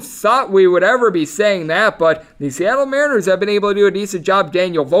 Who thought we would ever be saying that? But the Seattle Mariners have been able to do a decent job.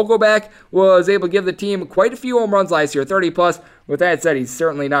 Daniel Vogelbach was able to give the team quite a few home runs last year, 30 plus. With that said, he's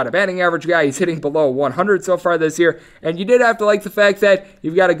certainly not a batting average guy. He's hitting below 100 so far this year. And you did have to like the fact that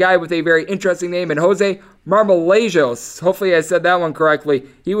you've got a guy with a very interesting name in Jose Marmolejos. Hopefully I said that one correctly.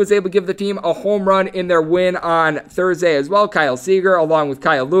 He was able to give the team a home run in their win on Thursday as well. Kyle Seager along with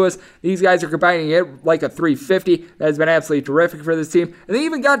Kyle Lewis. These guys are combining it like a 350. That has been absolutely terrific for this team. And they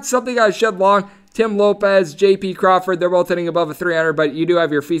even got something out of Shed Long. Tim Lopez, J.P. Crawford, they're both hitting above a 300, but you do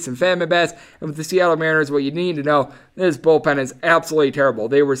have your feast and famine bats. And with the Seattle Mariners, what you need to know, this bullpen is absolutely terrible.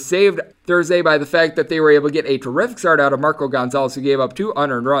 They were saved Thursday by the fact that they were able to get a terrific start out of Marco Gonzalez, who gave up 2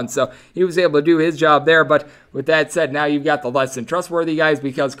 unearned runs. So he was able to do his job there. But with that said, now you've got the less than trustworthy guys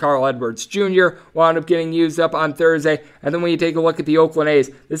because Carl Edwards Jr. wound up getting used up on Thursday. And then when you take a look at the Oakland A's,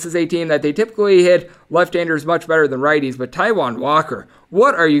 this is a team that they typically hit left-handers much better than righties. But Taijuan Walker,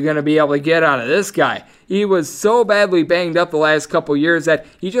 what are you going to be able to get out of this guy? He was so badly banged up the last couple years that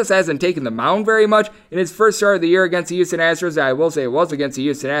he just hasn't taken the mound very much. In his first start of the year against the Houston Astros, I will say it was against the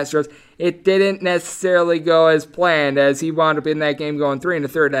Houston Astros, it didn't necessarily go as planned, as he wound up in that game going 3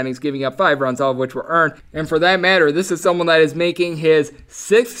 1/3 innings, giving up 5 runs, all of which were earned. And for that matter, this is someone that is making his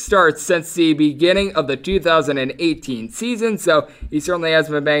 6th start since the beginning of the 2018 season, so he certainly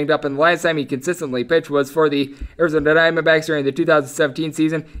hasn't been banged up. And the last time he consistently pitched was for the Arizona Diamondbacks during the 2017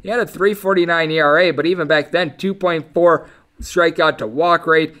 season. He had a 3.49 ERA, but even back then, 2.4 strikeout to walk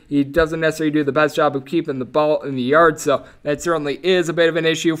rate. He doesn't necessarily do the best job of keeping the ball in the yard, so that certainly is a bit of an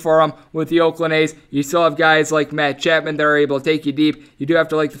issue for him with the Oakland A's. You still have guys like Matt Chapman that are able to take you deep. You do have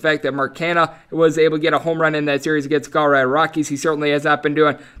to like the fact that Mark Canha was able to get a home run in that series against the Colorado Rockies. He certainly has not been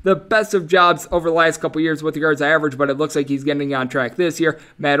doing the best of jobs over the last couple years with regards to average, but it looks like he's getting on track this year.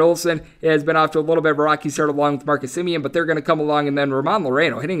 Matt Olson has been off to a little bit of a rocky start along with Marcus Semien, but they're going to come along. And then Ramon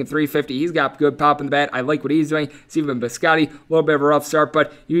Laureano hitting at 350. He's got good pop in the bat. I like what he's doing. Steven Biscotti, a little bit of a rough start,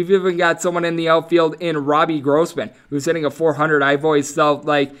 but you've even got someone in the outfield in Robbie Grossman, who's hitting a 400. I've always felt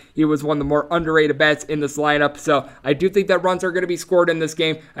like he was one of the more underrated bats in this lineup, so I do think that runs are going to be scored in this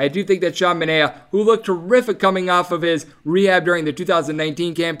game. I do think that Sean Manaea, who looked terrific coming off of his rehab during the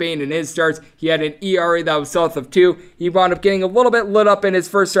 2019 campaign and his starts, he had an ERA that was south of 2. He wound up getting a little bit lit up in his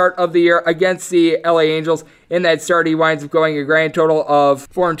first start of the year against the LA Angels. In that start, he winds up going a grand total of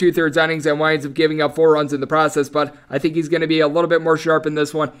 4 2/3 innings and winds up giving up 4 runs in the process, but I think he's going to be a little bit more sharp in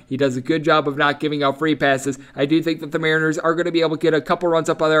this one. He does a good job of not giving out free passes. I do think that the Mariners are going to be able to get a couple runs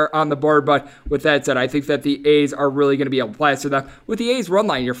up there on the board, but with that said, I think that the A's are really going to be able to plaster them. With the A's run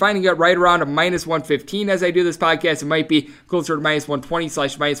line, you're finding it right around a minus 115 as I do this podcast. It might be closer to minus 120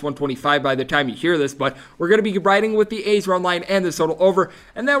 / minus 125 by the time you hear this, but we're going to be riding with the A's run line and the total over,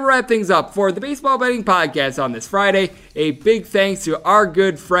 and then we'll wrap things up for the Baseball Betting Podcast on this Friday. A big thanks to our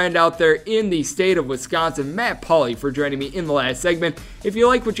good friend out there in the state of Wisconsin, Matt Pauley, for joining me in the last segment. If you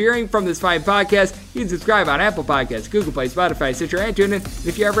like what you're hearing from this fine podcast, you can subscribe on Apple Podcasts, Google Play, Spotify, Stitcher, and TuneIn. And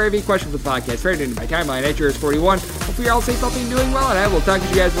if you ever have any questions with the podcast, right into my timeline at yours41. Hopefully you're all safe, healthy, and doing well, and I will talk to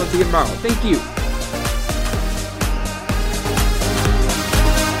you guys once again tomorrow. Thank you.